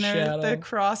falling, and the the shadow.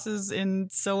 crosses in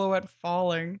silhouette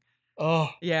falling. Oh.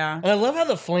 Yeah. And I love how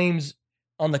the flames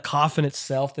on the coffin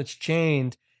itself that's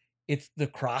chained, it's the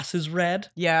cross is red.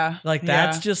 Yeah. Like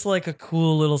that's yeah. just like a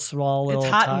cool little small little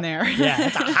It's hot in there. Yeah,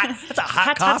 it's a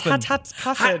hot coffin. Hot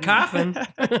coffin. Hot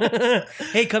coffin.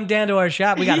 Hey, come down to our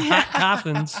shop. We got hot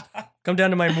coffins. Come down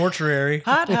to my mortuary.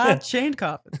 hot chained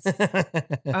coffins.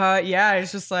 Yeah,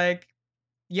 it's just like,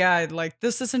 yeah, like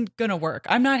this isn't gonna work.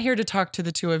 I'm not here to talk to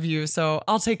the two of you, so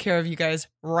I'll take care of you guys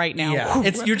right now.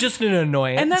 Yeah, you're just an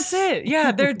annoyance. And that's it.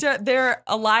 Yeah, they're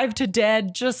alive to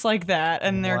dead, just like that,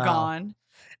 and they're Wow. gone.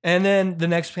 And then the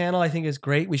next panel I think is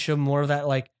great. We show more of that.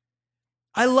 Like,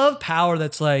 I love power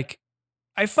that's like,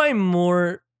 I find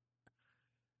more.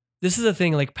 This is a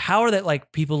thing, like power that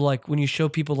like people like when you show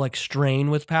people like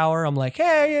strain with power, I'm like,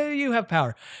 hey, you have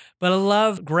power. But I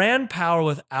love grand power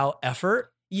without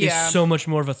effort Yeah. is so much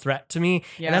more of a threat to me.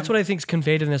 Yeah. And that's what I think is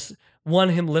conveyed in this. One,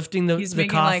 him lifting the He's the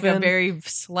making coffin. like a very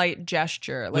slight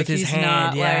gesture, like With his he's hand,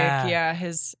 not yeah. like, yeah,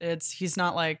 he's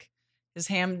not like, his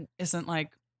hand isn't like,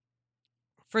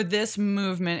 for this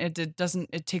movement,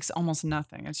 it takes almost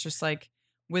nothing. It's just like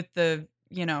with the,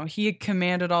 he had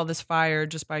commanded all this fire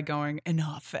just by going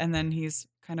enough, and then he's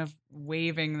kind of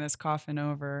waving this coffin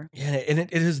over. Yeah, and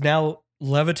it is now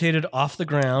levitated off the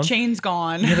ground. Chains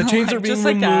gone. Yeah, the chains are Like, being just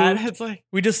like that. removed. It's like,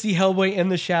 We just see Hellboy in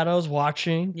the shadows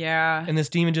watching. yeah. And this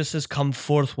demon just says, "Come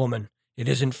forth, woman. It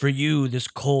isn't for you, this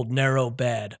cold, narrow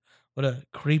bed." What a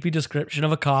creepy description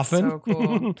of a coffin. So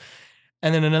cool.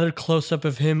 And then another close up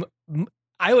of him.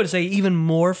 I would say even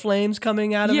more flames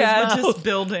coming out of his mouth. Just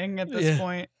building at this Yeah.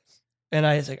 point. And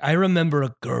I was like, I remember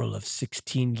a girl of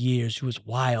 16 years who was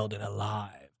wild and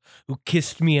alive, who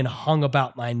kissed me and hung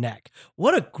about my neck.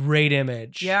 What a great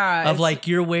image. Yeah, Of it's- like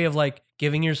your way of like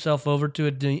giving yourself over to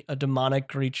a demonic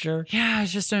creature. Yeah,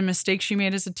 it's just a mistake she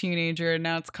made as a teenager, and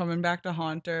now it's coming back to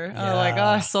haunt her. Yeah. Like,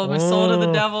 I sold my soul to the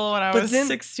Oh. devil when I But was then-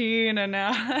 16, and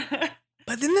now.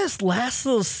 But then this last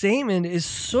little statement is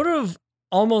sort of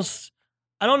almost,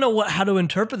 I don't know how to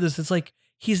interpret this. It's like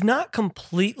he's not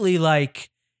completely like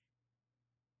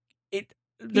it.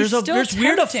 There's still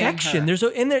weird tempting affection. her. There's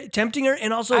in there tempting her,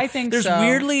 and also I think there's so.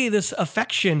 weirdly this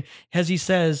affection as he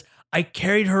says, "I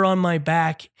carried her on my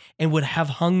back and would have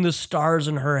hung the stars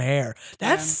in her hair."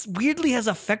 That's weirdly has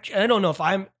affection. I don't know if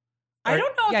I'm. I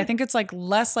don't know. Yeah, I think it's like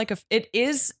less like it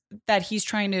is that he's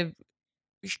trying to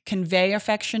convey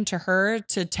affection to her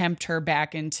to tempt her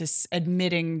back into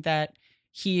admitting that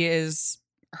he is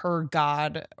her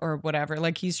god or whatever.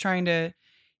 Like he's trying to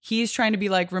be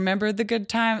like, remember the good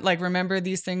time, like remember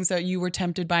these things that you were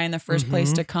tempted by in the first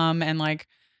place Mhm. to come and like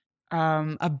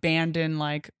abandon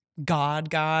like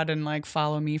God and like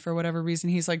follow me for whatever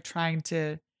reason. He's like trying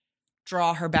to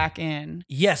draw her back in.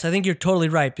 Yes, I think you're totally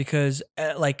right because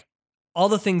like all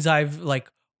the things I've like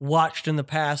watched in the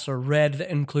past or read that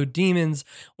include demons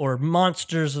or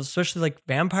monsters, especially like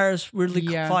vampires weirdly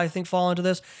Yeah. I think fall into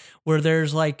this, where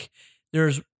there's like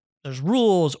there's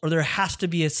rules or there has to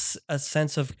be a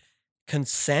sense of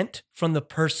consent from the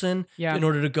person Yeah. in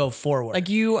order to go forward. Like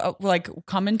you like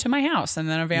come into my house and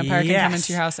then a vampire can come Yes.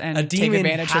 into your house and a take demon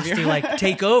advantage has of you. to like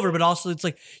take over, but also it's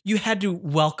like you had to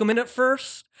welcome it at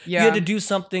first. Yeah. You had to do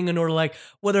something in order, like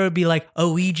whether it be like a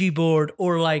Ouija board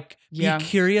or like Yeah. be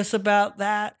curious about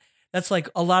that. that's like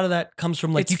a lot of that comes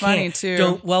from like It's you funny, can't too.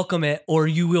 don't welcome it or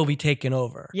you will be taken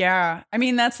over. Yeah. I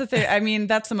mean, that's the thing. I mean,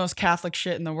 that's the most Catholic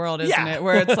shit in the world, isn't Yeah. it?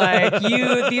 Where it's like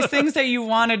these things that you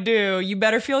want to do, you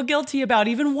better feel guilty about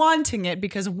even wanting it,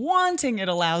 because wanting it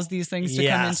allows these things to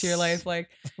come into your Yes. life. Like,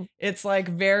 it's like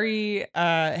very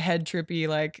head trippy,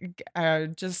 like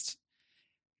just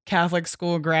Catholic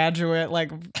school graduate,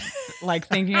 like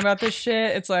thinking about this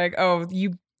shit. It's like, oh,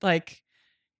 you like,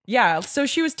 yeah. So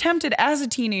she was tempted as a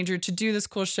teenager to do this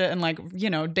cool shit and like, you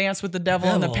know, dance with the devil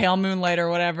in the Devil. pale moonlight or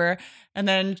whatever. And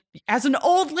then as an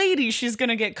old lady, she's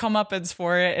gonna get comeuppance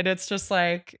for it. And it's just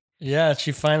like, Yeah,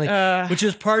 she finally, uh, which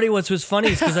is partly what was funny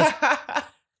is because that's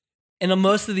in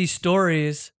most of these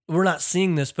stories, we're not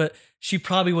seeing this, but she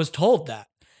probably was told that.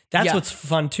 That's Yeah. what's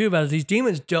fun too about it. These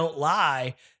demons don't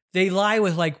lie. They lie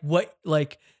with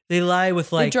they lie with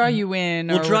they draw you in.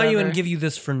 we'll or draw you whatever. and give you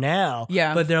this for now.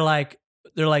 Yeah. But they're like,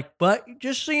 but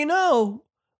just so you know,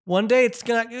 one day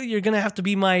you're gonna have to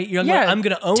be I'm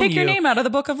gonna own Take you. your name out of the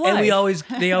book of life. And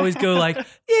they always go like,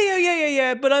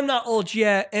 yeah, but I'm not old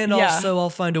yet. And Yeah. also I'll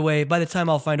find a way. By the time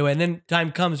I'll find a way. And then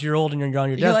time comes, you're old and you're on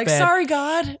your You're deathbed. like, sorry,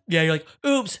 God. Yeah, you're like,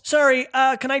 oops, sorry.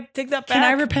 Can I take that back? Can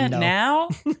I repent No. now?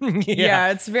 yeah.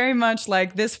 It's very much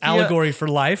like this Allegory for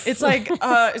life. It's like,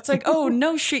 oh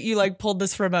no shit, you like pulled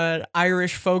this from an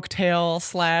Irish folktale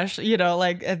 / you know,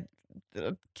 like a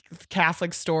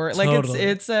Catholic story. Like Totally.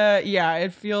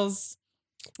 it feels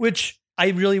Which I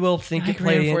really will think like it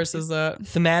play reinforces that.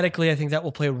 thematically. I think that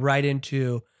will play right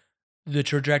into the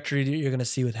trajectory that you're going to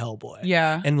see with Hellboy.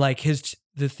 Yeah. And like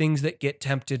the things that get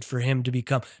tempted for him to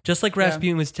become, just like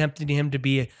Rasputin was tempting him to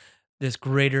be his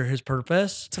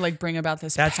purpose. To like bring about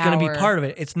this That's power. going to be part of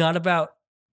it. It's not about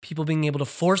people being able to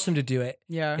force him to do it.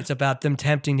 Yeah. It's about them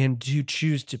tempting him to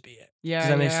choose to be it. Yeah. Does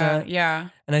that make yeah, sense? Yeah.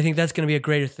 And I think that's going to be a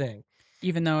greater thing.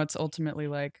 Even though it's ultimately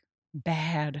like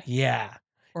bad Yeah.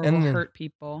 or And will then- hurt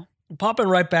people. Popping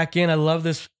right back in. I love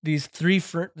the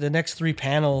next three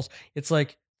panels. It's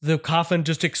like the coffin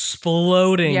just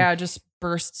exploding. Yeah, just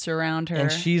bursts around her.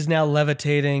 And she's now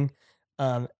levitating.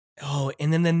 And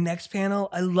then the next panel,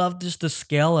 I love just the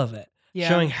scale of it. yeah.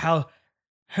 Showing how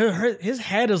his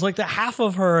head is like the half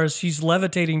of her as she's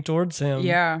levitating towards him.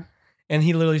 Yeah. And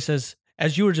he literally says,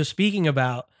 as you were just speaking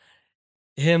about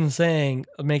him saying,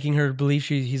 making her believe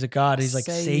he's a god. He's like,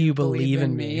 say you believe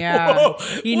in me. Yeah. Whoa,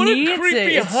 He what needs a it.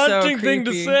 creepy It's so hunting thing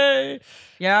to creepy. say.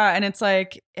 Yeah, and it's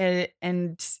like,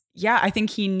 and yeah, I think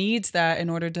he needs that in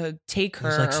order to take her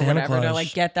He's like or Santa whatever to Claus.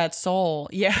 like get that soul.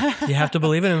 Yeah, You have to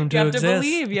believe in him to You have to exist.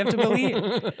 believe. You have to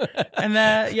believe. And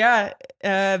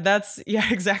that's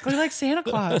exactly like Santa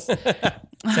Claus.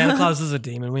 Santa Claus is a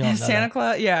demon. We all know Santa that.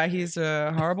 Claus, yeah, he's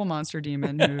a horrible monster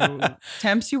demon who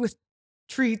tempts you with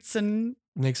treats and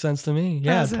Makes sense to me.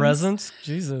 Yeah, presents.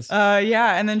 Jesus.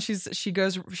 and then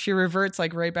she reverts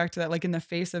like right back to that, like in the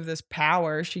face of this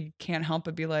power, she can't help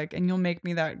but be like, and you'll make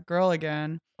me that girl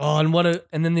again. Oh,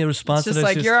 and then the response It's to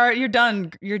just this like you're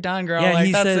done, girl. Yeah, like,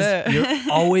 he that's says, it. "You've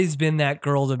always been that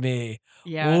girl to me."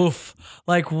 Yeah. Oof.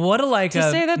 Like what a To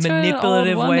say that to an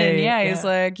manipulative old woman, way. yeah, he's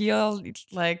like,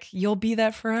 you'll be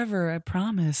that forever, I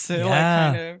promise. Like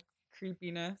Yeah. kind of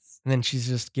creepiness. And then she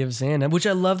just gives in, which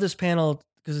I love this panel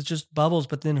because it just bubbles,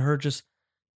 but then her just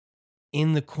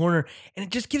in the corner, and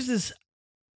it just gives this,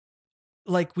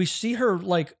 like, we see her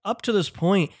like up to this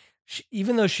point,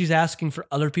 even though she's asking for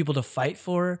other people to fight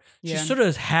for her, she Yeah. sort of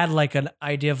has had like an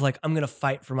idea of like, I'm going to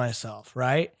fight for myself,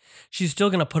 right? She's still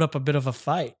going to put up a bit of a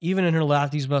fight, even in her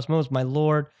these best moments. My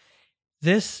Lord,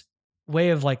 this way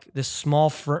of like this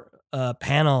small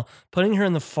panel, putting her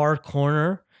in the far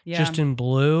corner, Yeah. just in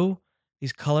blue,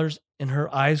 these colors, and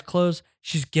her eyes closed,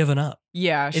 she's given up.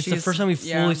 Yeah. It's the first time we've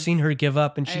fully seen her give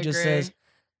up, and she I just agree. says,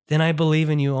 then I believe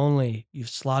in you only. You've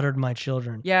slaughtered my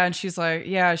children. Yeah, and she's like,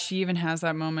 yeah, she even has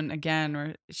that moment again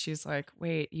where she's like,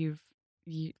 wait, you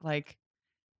like,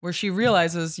 where she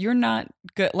realizes you're not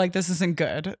good. Like, this isn't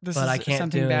good. This But is I can't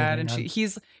something do bad. anything. And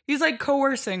he's like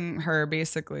coercing her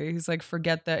basically. He's like,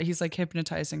 forget that. He's like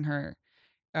hypnotizing her.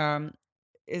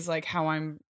 Is like how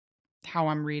I'm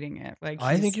reading it. Like,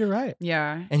 I think he's- you're right.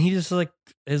 yeah. And he just like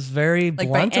is very Like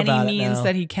by blunt any about it means now.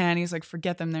 that he can, he's like,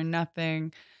 forget them. They're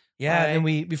nothing. Yeah, and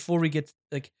Like- before we get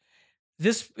like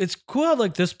this, it's cool how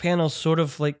like this panel sort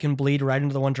of like can bleed right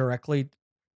into the one directly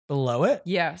below it.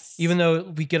 Yes. Even though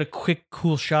we get a quick,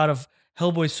 cool shot of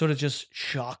Hellboy sort of just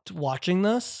shocked watching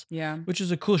this, Yeah. which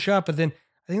is a cool shot. But then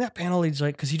I think that panel leads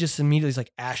like, because he just immediately is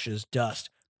like ashes, dust.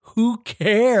 Who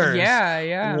cares? Yeah.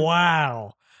 Yeah.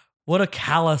 Wow. What a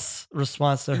callous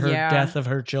response to her Yeah. death of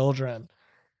her children.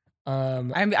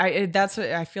 That's what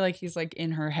I feel like. He's like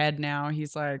in her head now.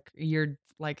 He's like, you're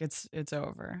like, it's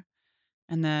over.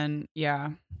 And then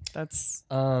that's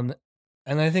And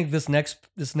I think this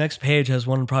next page has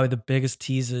one of probably the biggest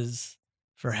teases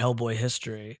for Hellboy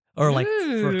history, or like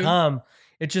for Ooh. come.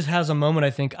 It just has a moment. I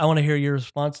think I want to hear your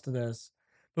response to this.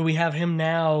 But we have him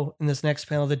now in this next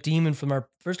panel, the demon from our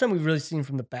first time we've really seen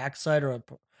from the backside or a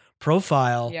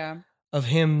profile of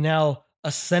him now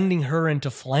ascending her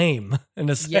into flame in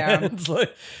a sense.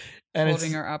 And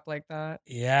holding her up like that.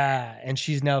 Yeah, and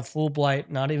she's now full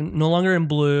blight, no longer in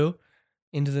blue,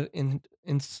 into the in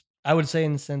I would say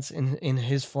in a sense in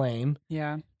his flame.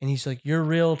 Yeah. And he's like, your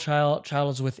real child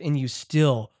is within you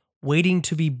still, waiting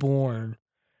to be born.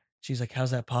 She's like, how's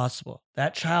that possible?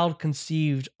 That child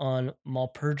conceived on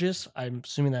Malpurgis. I'm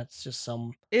assuming that's just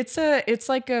some. It's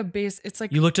like a base. It's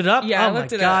like you looked it up. Yeah, oh I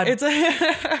looked my it God. up. It's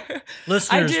a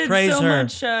listeners I did praise so her.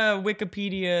 much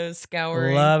Wikipedia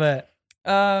scouring. Love it.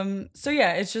 So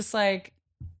yeah, it's just like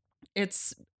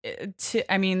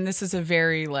I mean, this is a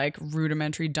very like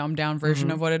rudimentary, dumbed down version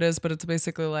of what it is, but it's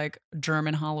basically like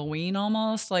German Halloween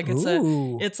almost. Like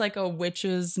it's like a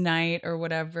witch's night or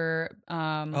whatever. Oh,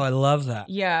 I love that.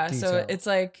 Yeah, detail. so it's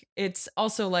like it's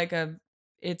also like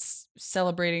it's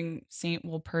celebrating Saint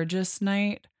Walpurgis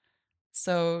night.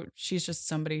 So she's just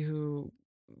somebody who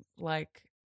like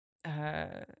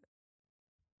let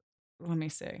me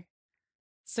see.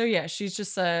 So yeah, she's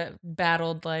just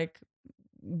battled like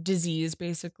disease,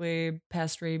 basically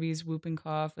pest, rabies, whooping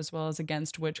cough, as well as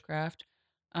against witchcraft.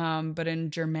 But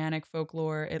in Germanic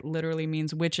folklore, it literally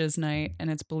means witches' night, and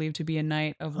it's believed to be a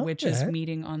night of witches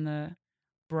meeting on the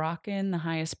Brocken, the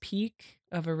highest peak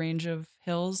of a range of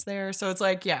hills there. So it's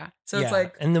like, it's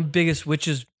like, and the biggest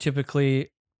witches typically,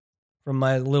 from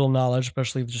my little knowledge,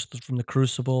 especially just from the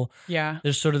Crucible,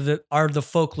 there's sort of the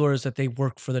folklore is that they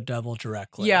work for the devil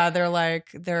directly. Yeah, they're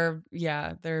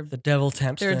the devil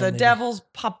tempts they're them. the devil's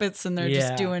puppets, and they're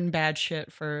just doing bad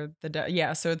shit for the devil.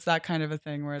 Yeah, so it's that kind of a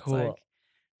thing where it's like,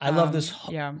 I love this.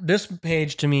 This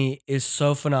page to me is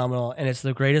so phenomenal, and it's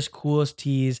the greatest, coolest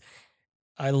tease.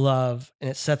 I love,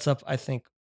 and it sets up, I think,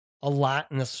 a lot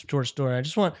in this short story.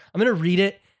 I'm going to read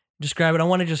it, describe it. I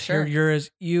want to just hear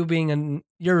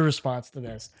your response to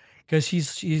this, because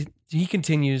he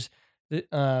continues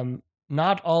that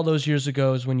not all those years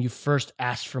ago is when you first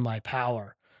asked for my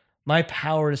power. My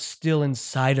power is still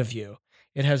inside of you.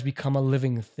 It has become a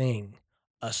living thing,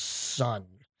 a son.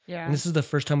 Yeah. And this is the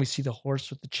first time we see the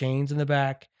horse with the chains in the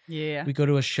back. Yeah. We go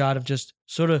to a shot of just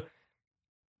sort of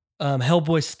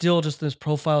Hellboy still just this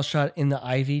profile shot in the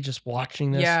ivy, just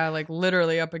watching this. Yeah, like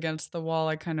literally up against the wall.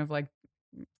 I kind of like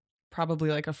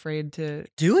probably like afraid to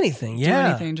do anything.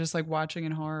 Just like watching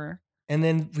in horror. And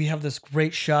then we have this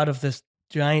great shot of this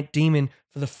giant demon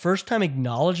for the first time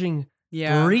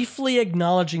briefly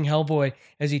acknowledging Hellboy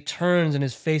as he turns and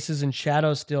his face is in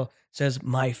shadow still, says,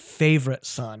 my favorite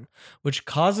son, which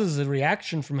causes a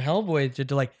reaction from Hellboy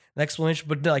to like an explanation,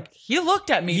 but like he looked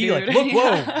at me, dude. Like,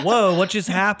 whoa, what just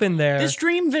happened there? This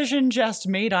dream vision just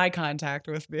made eye contact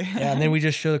with me. Yeah, and then we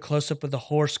just show the close up of the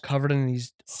horse covered in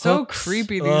these so hooks.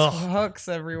 creepy, these hooks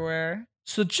everywhere.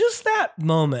 So just that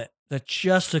moment that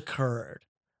just occurred,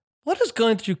 what is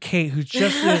going through Kate, who's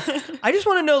just I just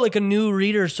want to know, like a new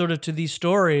reader sort of to these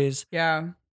stories. Yeah.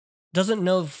 Doesn't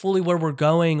know fully where we're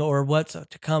going or what's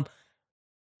to come.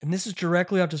 And this is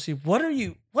directly after see what are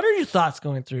your thoughts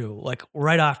going through like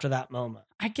right after that moment?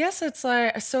 I guess it's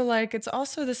like, so like it's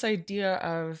also this idea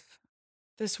of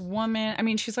this woman. I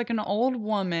mean, she's like an old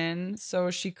woman, so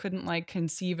she couldn't like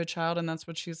conceive a child, and that's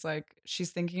what she's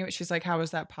thinking of. She's like, how is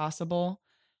that possible?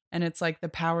 And it's like the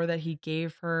power that he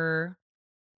gave her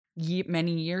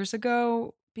many years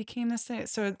ago became the same.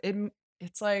 So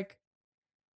it's like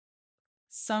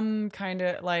some kind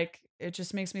of like, it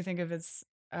just makes me think of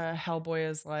Hellboy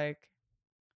as like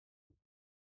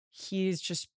he's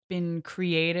just been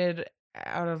created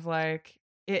out of like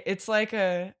it's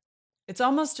a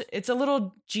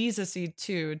little Jesus-y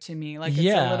too to me, like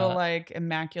it's a little like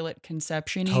immaculate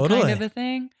conception-y kind of a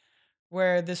thing,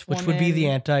 where this woman, which would be the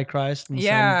Antichrist in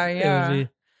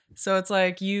so it's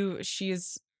like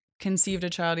she's conceived a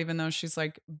child even though she's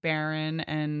like barren,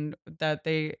 and that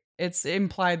it's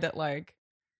implied that like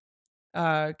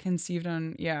conceived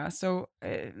on so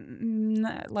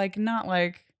not like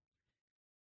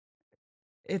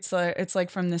it's like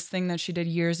from this thing that she did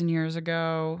years and years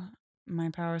ago, my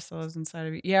power still lives inside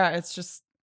of you. It's just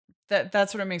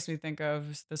that's what it makes me think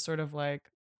of, is this sort of like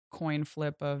coin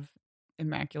flip of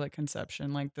immaculate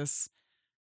conception, like this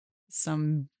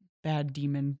some bad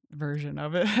demon version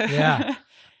of it.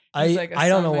 I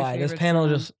don't know why this panel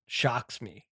just shocks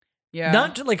me.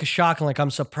 Not to like a shock and like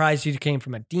I'm surprised you came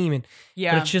from a demon.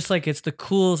 But it's just like it's the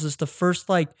coolest. It's the first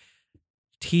like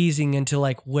teasing into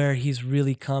like where he's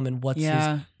really come and what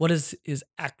is his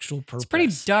actual purpose. It's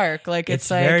pretty dark. Like it's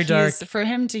like very dark. For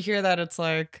him to hear that, it's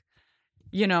like,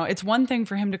 you know, it's one thing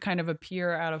for him to kind of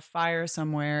appear out of fire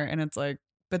somewhere, and it's like,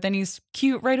 but then he's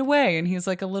cute right away, and he's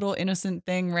like a little innocent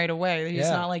thing right away. He's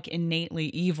not like innately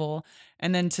evil.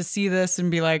 And then to see this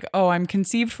and be like, oh, I'm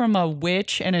conceived from a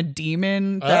witch and a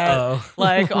demon that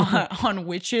like on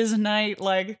witches night,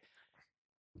 like,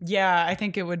 yeah, I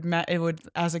think it would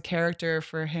as a character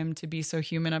for him to be so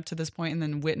human up to this point and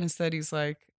then witness that, he's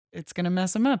like, it's gonna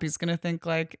mess him up. He's gonna think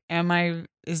like,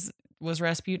 was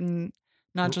Rasputin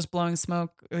not just blowing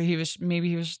smoke? He was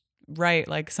right,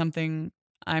 like something.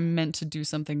 I'm meant to do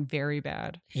something very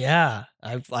bad. Yeah,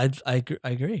 I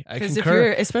agree. I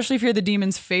concur. Especially if you're the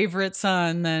demon's favorite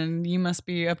son, then you must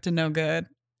be up to no good.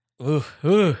 Ooh.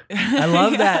 I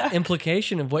love that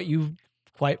implication of what you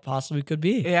quite possibly could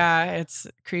be. Yeah, it's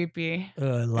creepy. I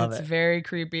love it. It's very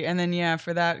creepy. And then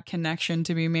for that connection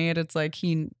to be made, it's like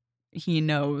he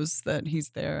knows that he's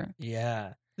there.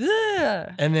 Yeah.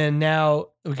 Ugh. And then now,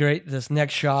 this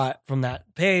next shot from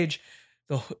that page.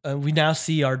 We now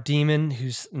see our demon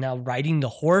who's now riding the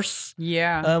horse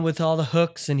with all the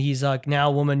hooks. And he's like,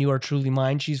 now woman, you are truly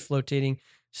mine. She's levitating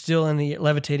in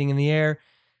the air.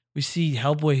 We see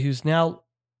Hellboy who's now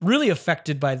really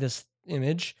affected by this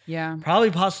image. Yeah.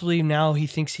 Probably possibly now he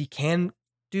thinks he can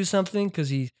do something because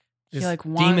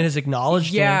demon has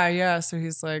acknowledged him. Yeah. So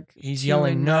he's like, he's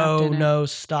yelling, no,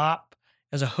 stop,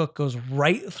 as a hook goes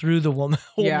right through the woman.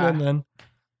 Woman.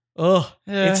 Oh,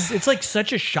 it's like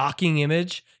such a shocking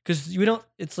image because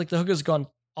it's like the hook has gone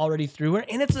already through her,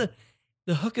 and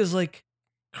the hook is like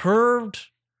curved.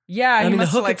 Yeah, I mean the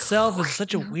hook itself is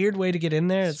such a weird way to get in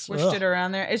there. It's swished it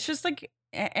around there. It's just like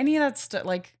any of that stuff.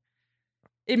 Like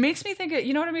it makes me think.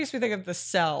 You know what it makes me think of? The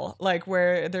Cell, like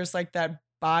where there's like that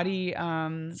body.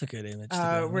 It's a good image.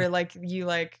 Where like you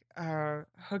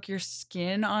hook your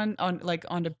skin on like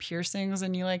onto piercings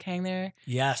and you like hang there.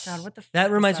 Yes. God, what the fuck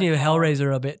that reminds me of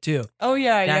Hellraiser a bit too. Oh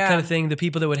yeah, that kind of thing. The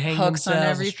people that would hang hooks themselves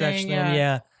on everything, and stretch them.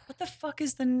 Yeah. What the fuck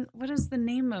is what is the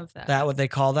name of that? That what they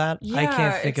call that? Yeah, I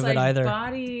can't think of it either.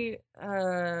 Body.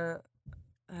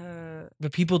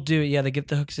 But people do. Yeah, they get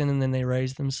the hooks in and then they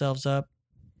raise themselves up.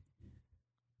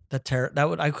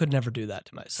 I could never do that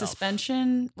to myself.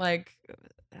 Suspension, like.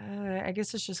 I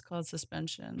guess it's just called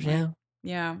suspension.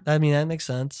 Yeah. I mean, that makes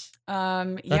sense.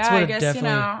 I guess,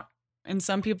 in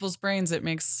some people's brains, it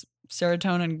makes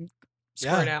serotonin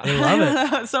squirt out. They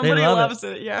love it. Somebody loves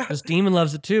it. Yeah. This demon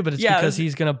loves it too, but it's because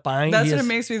he's going to bind. That's what it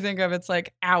makes me think of. It's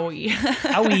like, owie.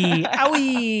 Owie,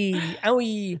 owie,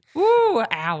 owie. Ooh,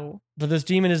 ow. But this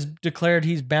demon has declared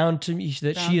she is bound to me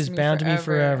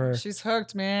forever. She's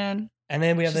hooked, man. And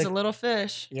then she's a little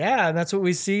fish. Yeah, and that's what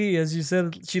we see. As you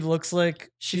said, she looks like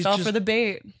she fell for the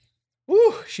bait.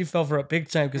 Woo! She fell for it big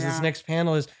time because this next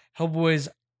panel is Hellboy's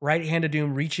right hand of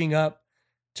doom reaching up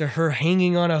to her,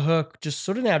 hanging on a hook, just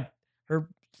sort of now her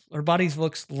body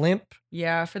looks limp.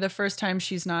 Yeah, for the first time,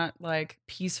 she's not like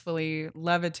peacefully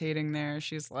levitating there.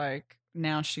 She's like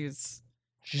she's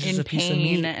in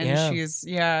pain, and she's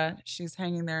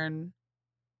hanging there, and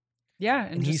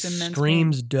he just immense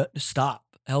screams, "Stop!"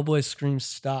 Hellboy screams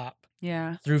stop.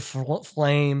 Yeah. Through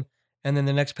flame. And then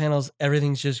the next panel is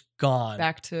everything's just gone.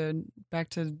 Back to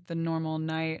the normal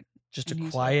night. Just a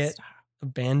quiet,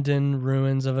 abandoned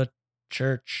ruins of a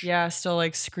church. Yeah, still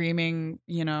like screaming,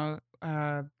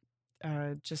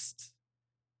 just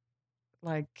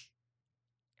like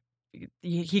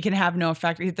he can have no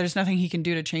effect. There's nothing he can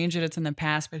do to change it. It's in the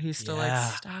past, but he's still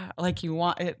like, stop. Like you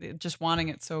want it, just wanting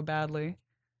it so badly.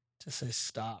 To say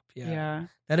stop. Yeah.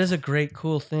 That is a great,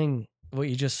 cool thing. What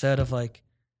you just said of like,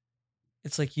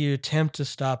 it's like you attempt to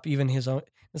stop even his own.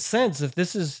 In a sense, if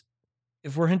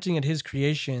we're hinting at his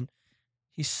creation,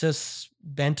 he's just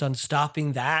bent on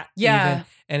stopping that. Yeah. Even,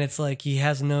 and it's like you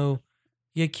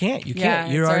can't.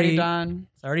 You're already done.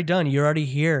 It's already done. You're already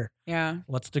here. Yeah.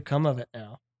 What's to come of it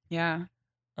now? Yeah.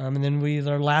 And then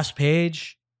our last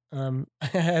page. I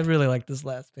really like this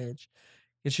last page.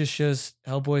 It just shows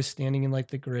Hellboy standing in like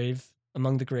the grave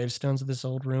among the gravestones of this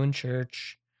old ruined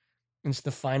church. It's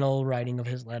the final writing of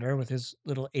his letter with his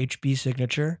little HB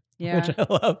signature. Yeah. Which I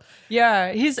love.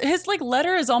 Yeah. His like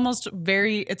letter is almost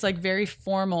very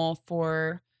formal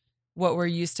for what we're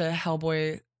used to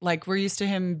Hellboy. Like we're used to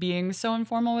him being so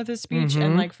informal with his speech. Mm-hmm.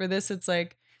 And like for this, it's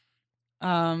like,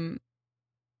 yeah,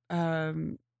 I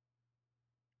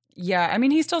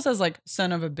mean, he still says like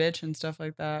son of a bitch and stuff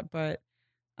like that, but,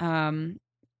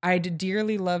 I'd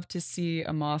dearly love to see a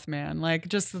Mothman, like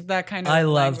just that kind of. I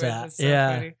love that. So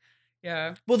yeah. pretty.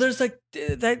 Yeah. Well, there's like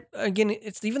that again.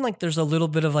 It's even like there's a little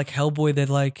bit of like Hellboy that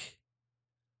like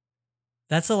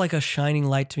that's like a shining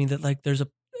light to me that like there's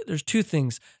two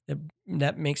things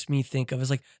that makes me think of is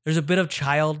like there's a bit of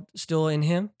child still in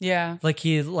him. Yeah. Like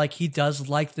he does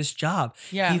like this job.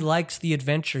 Yeah. He likes the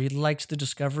adventure. He likes the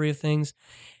discovery of things.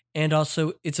 And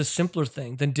also it's a simpler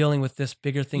thing than dealing with this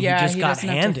bigger thing he just got doesn't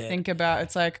have handed. to think about.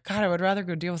 It's like, God, I would rather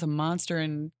go deal with a monster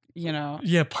and,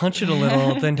 Yeah, punch it a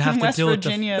little than have to West deal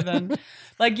Virginia with than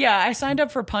like, yeah, I signed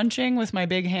up for punching with my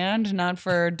big hand, not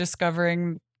for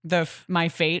discovering my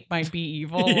fate might be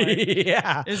evil. Like,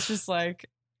 yeah. it's just like,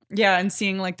 yeah, and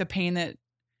seeing like the pain that,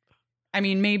 I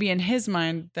mean, maybe in his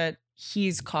mind that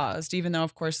he's caused, even though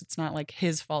of course it's not like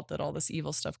his fault that all this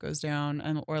evil stuff goes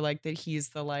down, or like that he's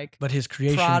the like But his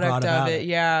creation product brought of about it.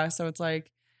 Yeah, so it's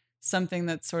like something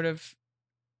that sort of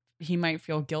he might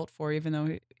feel guilt for, even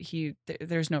though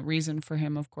there's no reason for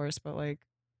him, of course, but like,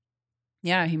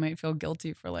 yeah, he might feel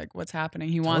guilty for like what's happening.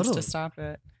 He wants to Totally. stop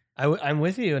it. I'm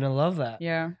with you, and I love that.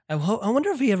 Yeah, I wonder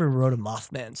if he ever wrote a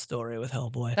Mothman story with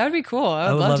Hellboy. that would be cool.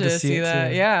 I would love to see it that.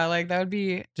 too. Yeah, like that would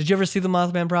be. Did you ever see the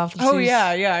Mothman Prophecies? Oh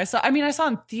yeah. I saw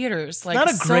in theaters. Like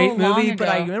Not a great so long movie, but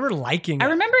I ago. remember liking it. I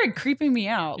remember it creeping me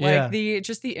out. Yeah. Like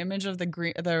the image of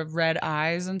the red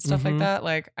eyes and stuff like Mhm. that.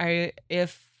 Like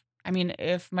if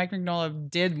Mike Mignola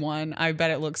did one, I bet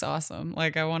it looks awesome.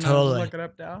 Like I want to Totally. look it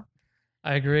up now.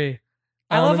 I agree.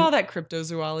 I love and all that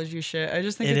cryptozoology shit. I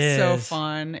just think It it's so is.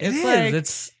 fun. It It's is.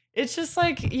 like It's just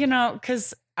like,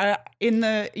 because in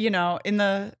the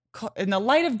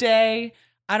light of day,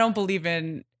 I don't believe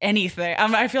in anything.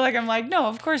 I feel like I'm like, no,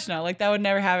 of course not. Like that would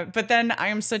never happen. But then I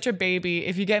am such a baby.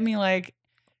 If you get me like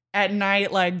at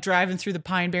night, like driving through the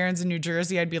Pine Barrens in New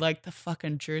Jersey, I'd be like the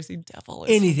fucking Jersey Devil.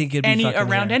 Is anything could be fucking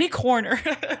around there. any corner.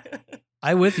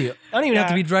 I'm with you. I don't even have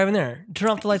to Yeah. be driving there. Turn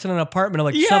off the lights in an apartment. I'm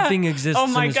like, Yeah. something exists Oh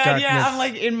my in this God. darkness. Yeah. I'm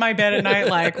like in my bed at night,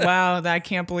 like, wow, I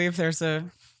can't believe there's a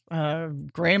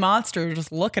gray monster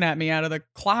just looking at me out of the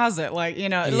closet. Like, like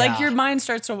Yeah. your mind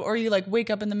starts to, or you like wake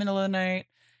up in the middle of the night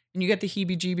and you get the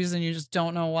heebie jeebies and you just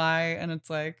don't know why. And it's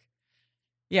like,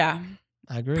 yeah,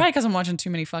 I agree. probably because I'm watching too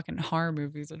many fucking horror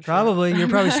movies. And shit. Probably. You're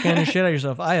probably scaring the shit out of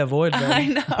yourself. I avoid them. I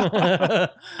know.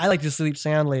 I like to sleep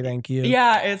soundly, thank you.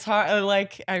 Yeah, it's hard.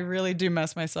 Like, I really do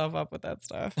mess myself up with that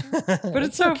stuff. But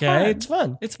it's so okay. fun. It's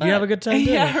fun. It's fun. You have a good time doing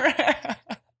it. Yeah, right.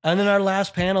 And then our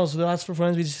last panels, the last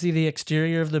performance, we just see the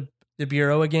exterior of the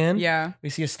bureau again. Yeah. We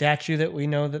see a statue that we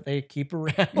know that they keep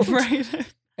around. Right.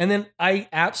 And then I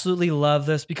absolutely love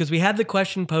this because we had the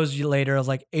question posed later of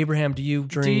like, Abraham, do you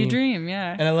dream? Do you dream?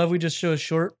 Yeah. And I love we just show a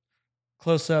short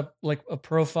close up, like a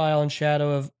profile and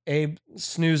shadow of Abe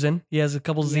snoozing. He has a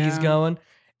couple Z's Yeah. going.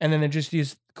 And then they just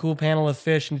use a cool panel of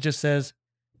fish and it just says,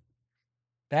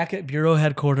 back at Bureau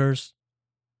headquarters,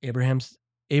 Abraham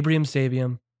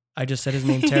Sabium. I just said his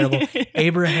name terrible.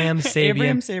 Abraham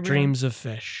Sabium dreams of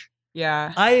fish.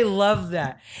 Yeah. I love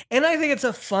that. And I think it's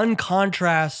a fun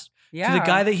contrast Yeah. to the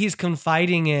guy that he's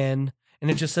confiding in. And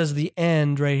it just says the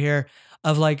end right here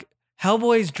of like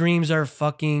Hellboy's dreams are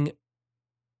fucking.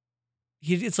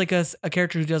 It's like a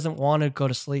character who doesn't want to go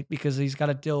to sleep because he's got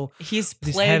to deal. He's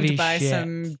this heavy plagued by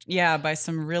shit. by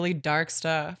some really dark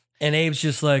stuff. And Abe's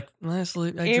just like, I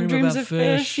sleep. I Abe dream dreams about of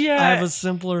fish. fish, yeah. I have a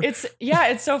simpler. It's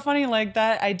so funny, like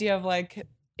that idea of like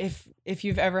if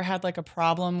you've ever had like a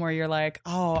problem where you're like,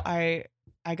 oh, I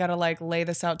gotta like lay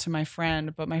this out to my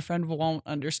friend, but my friend won't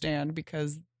understand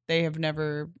because they have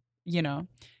never,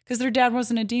 because their dad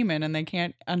wasn't a demon and they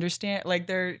can't understand, like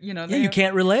they're, yeah, they you have-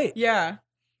 can't relate. Yeah.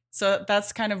 So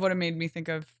that's kind of what it made me think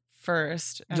of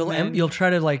first. And then You'll try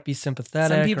to like be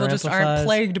sympathetic. some people or just empathize. aren't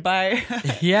plagued by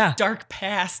Yeah, dark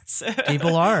pasts.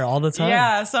 people are all the time.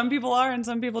 Yeah, some people are, and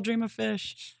some people dream of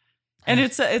fish. And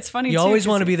it's funny. You too, always 'cause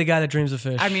want to be the guy that dreams of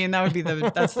fish. I mean, that would be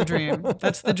that's the dream.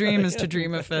 That's the dream, is to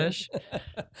dream of fish.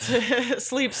 To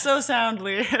sleep so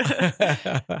soundly.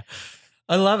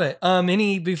 I love it.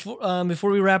 Any before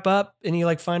we wrap up, any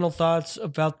like final thoughts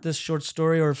about this short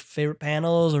story or favorite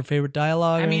panels or favorite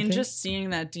dialogue? I or mean, anything? just seeing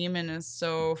that demon is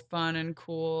so fun and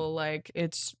cool. Like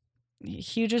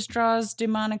he just draws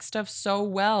demonic stuff so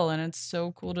well, and it's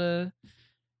so cool to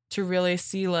really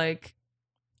see like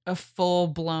a full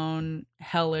blown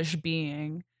hellish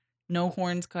being. No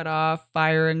horns cut off,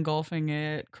 fire engulfing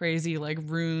it, crazy like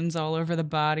runes all over the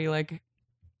body. Like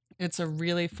it's a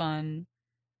really fun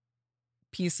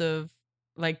piece of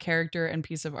like character and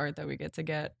piece of art that we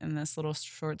get in this little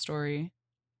short story.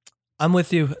 I'm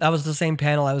with you. That was the same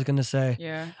panel I was going to say.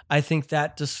 Yeah. I think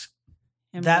that just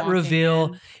Him that walking reveal,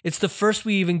 in. it's the first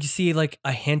we even see like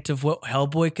a hint of what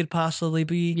Hellboy could possibly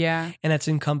be. Yeah. And that's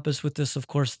encompassed with this, of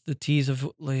course, the tease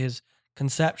of his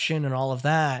conception and all of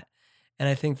that. And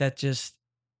I think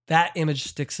that image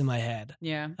sticks in my head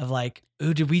Yeah. of like,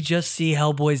 ooh, did we just see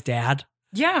Hellboy's dad?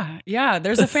 Yeah.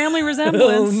 There's a family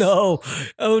resemblance.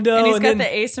 Oh no! And he's And got then-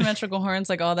 the asymmetrical horns.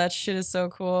 Like, all that shit is so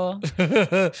cool.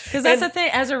 Because that's the thing.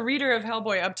 As a reader of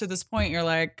Hellboy, up to this point, you're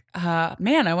like,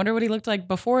 man, I wonder what he looked like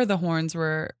before the horns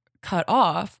were cut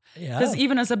off. Because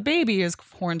even as a baby, his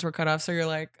horns were cut off. So you're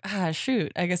like,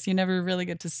 shoot. I guess you never really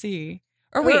get to see.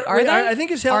 Or wait, are they? I think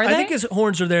his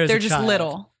horns are there. As They're a just child.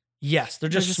 little. Yes, they're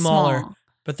just smaller, small.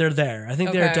 but they're there. I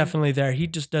think they're Okay. definitely there. He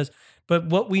just does. But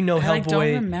what we know, I don't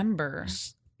Hellboy. remember.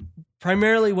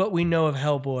 Primarily, what we know of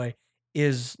Hellboy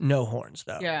is no horns,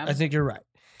 though. Yeah. I think you're right.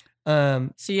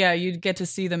 So yeah, you'd get to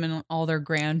see them in all their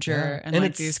grandeur Yeah. and And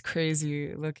like it's- these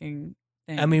crazy looking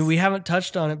things. I mean, we haven't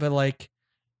touched on it, but like,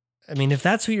 I mean, if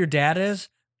that's who your dad is,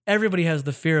 everybody has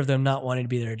the fear of them not wanting to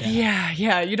be their dad.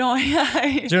 Yeah, you don't. Do you know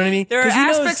what I mean? There are 'Cause he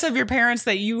knows- aspects of your parents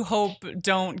that you hope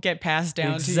don't get passed down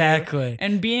to Exactly. you.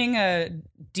 And being a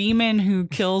demon who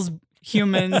kills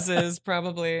humans is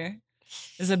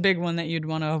a big one that you'd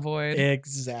want to avoid.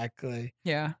 Exactly.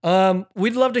 Yeah.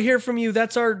 We'd love to hear from you.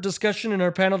 That's our discussion and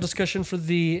our panel discussion for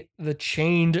the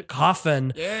chained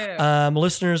coffin. Yeah.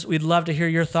 Listeners, we'd love to hear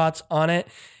your thoughts on it.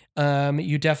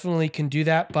 You definitely can do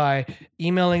that by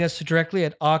emailing us directly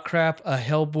at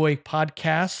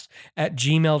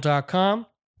awcrapahellboypodcast@gmail.com.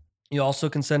 You also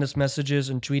can send us messages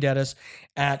and tweet at us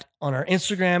on our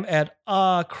Instagram at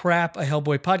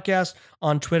awcrapahellboypodcast.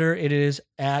 On Twitter, it is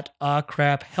at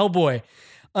awcraphellboy.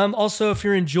 Also, if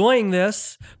you're enjoying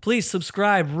this, please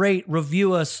subscribe, rate,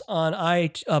 review us on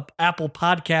Apple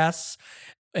Podcasts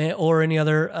or any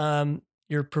other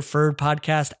your preferred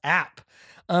podcast app.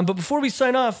 But before we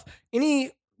sign off,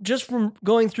 just from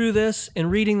going through this and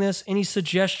reading this, any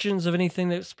suggestions of anything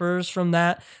that spurs from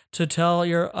that to tell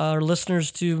our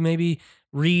listeners to maybe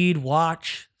read,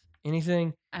 watch,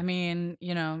 anything? I mean,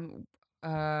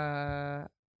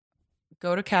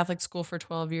 go to Catholic school for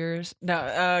 12 years.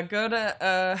 No, go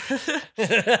to.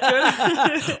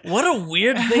 What a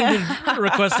weird thing to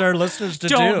request our listeners to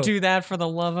Don't do that for the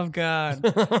love of God.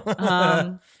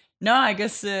 No, I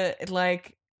guess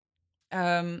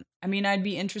I mean, I'd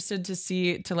be interested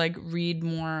to read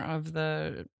more of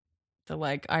the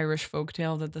like Irish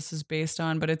folktale that this is based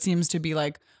on, but it seems to be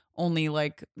like only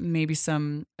like maybe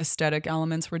some aesthetic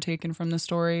elements were taken from the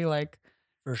story, like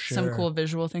For sure. some cool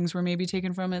visual things were maybe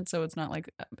taken from it, so it's not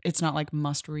like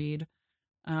must read.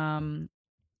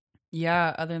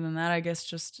 Yeah, other than that, I guess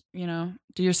just,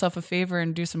 do yourself a favor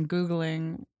and do some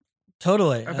Googling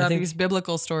Totally. about these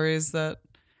biblical stories that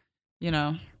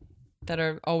that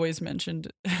are always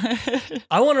mentioned.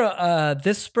 I want to.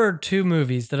 This spurred two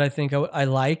movies that I think I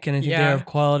like, and I think they're of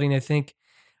quality. And I think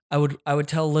I would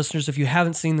tell listeners, if you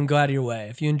haven't seen them, go out of your way.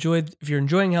 If you're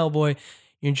enjoying Hellboy,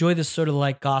 you enjoy this sort of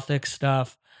like gothic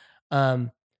stuff.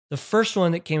 The first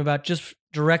one that came about just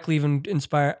directly even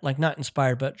inspired, like not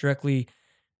inspired, but directly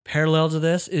parallel to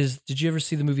this is. Did you ever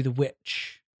see the movie The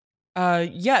Witch?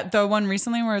 Yeah, the one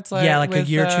recently where it's like like a with,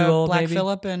 year or two old, Black maybe?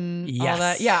 Phillip and all Yes.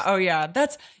 that. Yeah, oh yeah,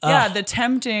 that's the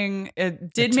tempting.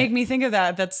 It did make me think of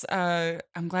that. That's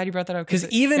I'm glad you brought that up Because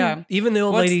even the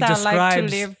old What's lady that describes like to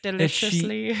live that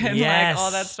deliciously and yes. like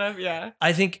all that stuff. Yeah,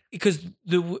 I think because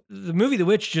the movie The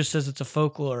Witch just says it's a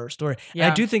folklore story. And I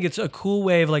Yeah. do think it's a cool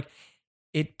way of like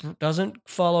it doesn't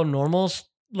follow normal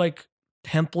like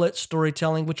template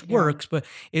storytelling, which works, but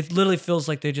it literally feels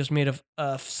like they just made a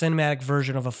cinematic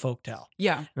version of a folktale,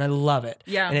 yeah, and I love it.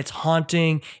 yeah. And it's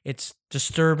haunting, it's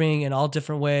disturbing in all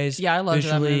different ways. Yeah, I loved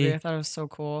that visually. movie. I thought it was so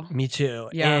cool. Me too.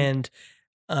 Yeah. And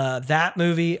that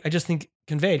movie, I just think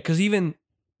conveyed, because even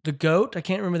the goat, I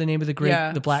can't remember the name of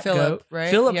the black Philip, goat, right?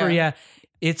 Philip, Yeah. or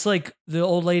it's like the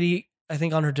old lady, I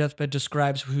think on her deathbed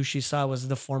describes who she saw was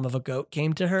the form of a goat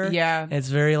came to her. Yeah, And it's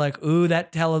very like, ooh,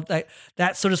 that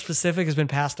sort of specific has been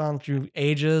passed on through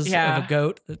ages of Yeah. a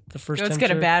goat. The first goats time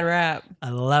get a through. bad rap. I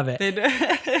love it. They do.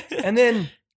 And then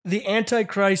the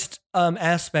Antichrist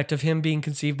aspect of him being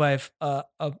conceived by a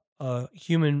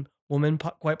human woman,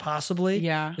 quite possibly,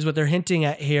 Yeah. is what they're hinting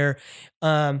at here.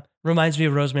 Reminds me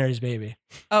of Rosemary's Baby,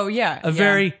 Oh yeah. a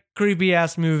very creepy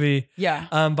ass movie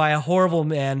by a horrible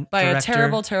man, by director,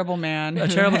 a terrible man, a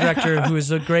terrible director who is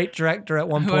a great director at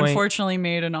one who point. unfortunately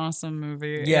made an awesome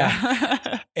movie.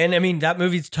 Yeah. And I mean, that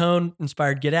movie's tone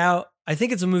inspired Get Out. I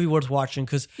think it's a movie worth watching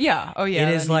because Yeah. Oh yeah. It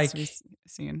that is needs like- to be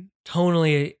seen.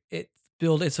 tonally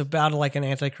it's about like an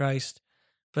Antichrist,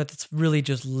 but it's really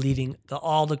just leading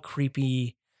all the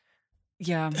creepy,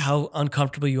 Yeah. how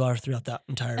uncomfortable you are throughout that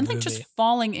entire And movie. like just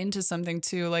falling into something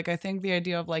too. Like I think the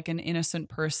idea of like an innocent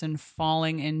person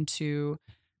falling into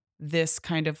this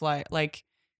kind of like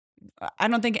I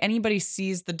don't think anybody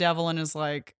sees the devil and is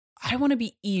like, I want to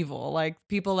be evil. Like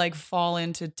people like fall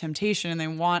into temptation and they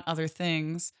want other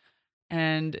things.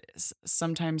 and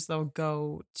sometimes they'll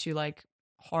go to like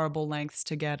horrible lengths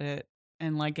to get it.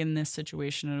 And like in this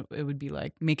situation, it would be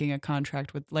like making a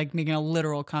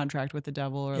literal contract with the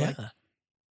devil, or like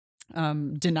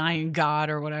denying God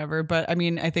or whatever. But I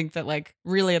mean, I think that like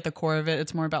really at the core of it,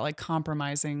 it's more about like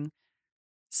compromising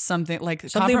something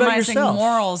compromising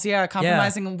morals. Yeah.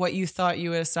 Compromising what you thought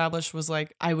you had established was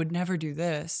like, I would never do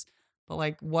this, but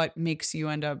like what makes you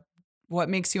end up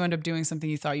doing something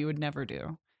you thought you would never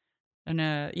do. And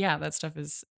that stuff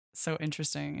is so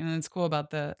interesting. And it's cool about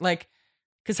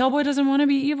because Hellboy doesn't want to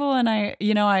be evil. And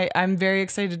I'm very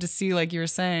excited to see, like you were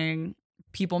saying,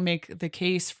 people make the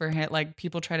case for him. Like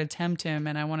people try to tempt him.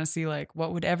 And I want to see like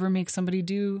what would ever make somebody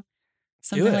do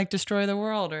something like destroy the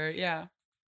world or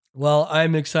Well,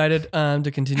 I'm excited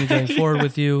to continue going forward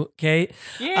with you, Kate.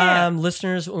 Yeah.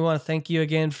 Listeners, we want to thank you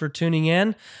again for tuning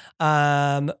in.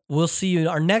 We'll see you.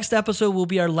 Our next episode will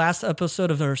be our last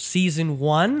episode of our season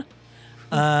 1.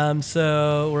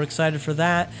 So we're excited for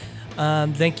that.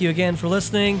 Thank you again for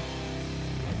listening.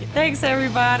 Thanks,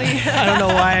 everybody. I don't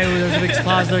know why there was a big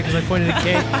pause there because I pointed at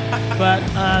Kate. But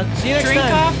see you next Drink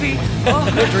time. coffee.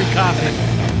 Oh. Drink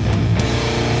coffee.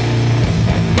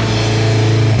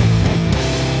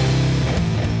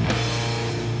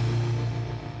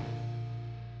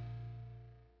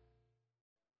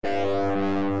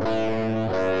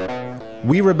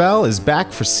 We Rebel is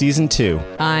back for season 2.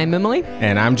 I'm Emily.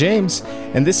 And I'm James.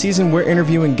 And this season we're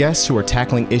interviewing guests who are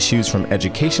tackling issues from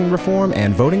education reform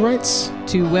and voting rights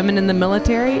to women in the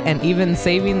military and even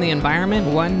saving the environment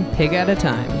one pig at a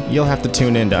time. You'll have to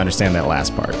tune in to understand that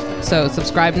last part. So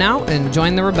subscribe now and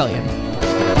join the rebellion.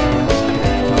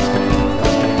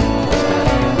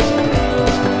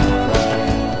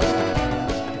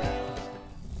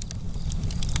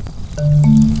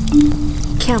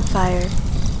 Campfire.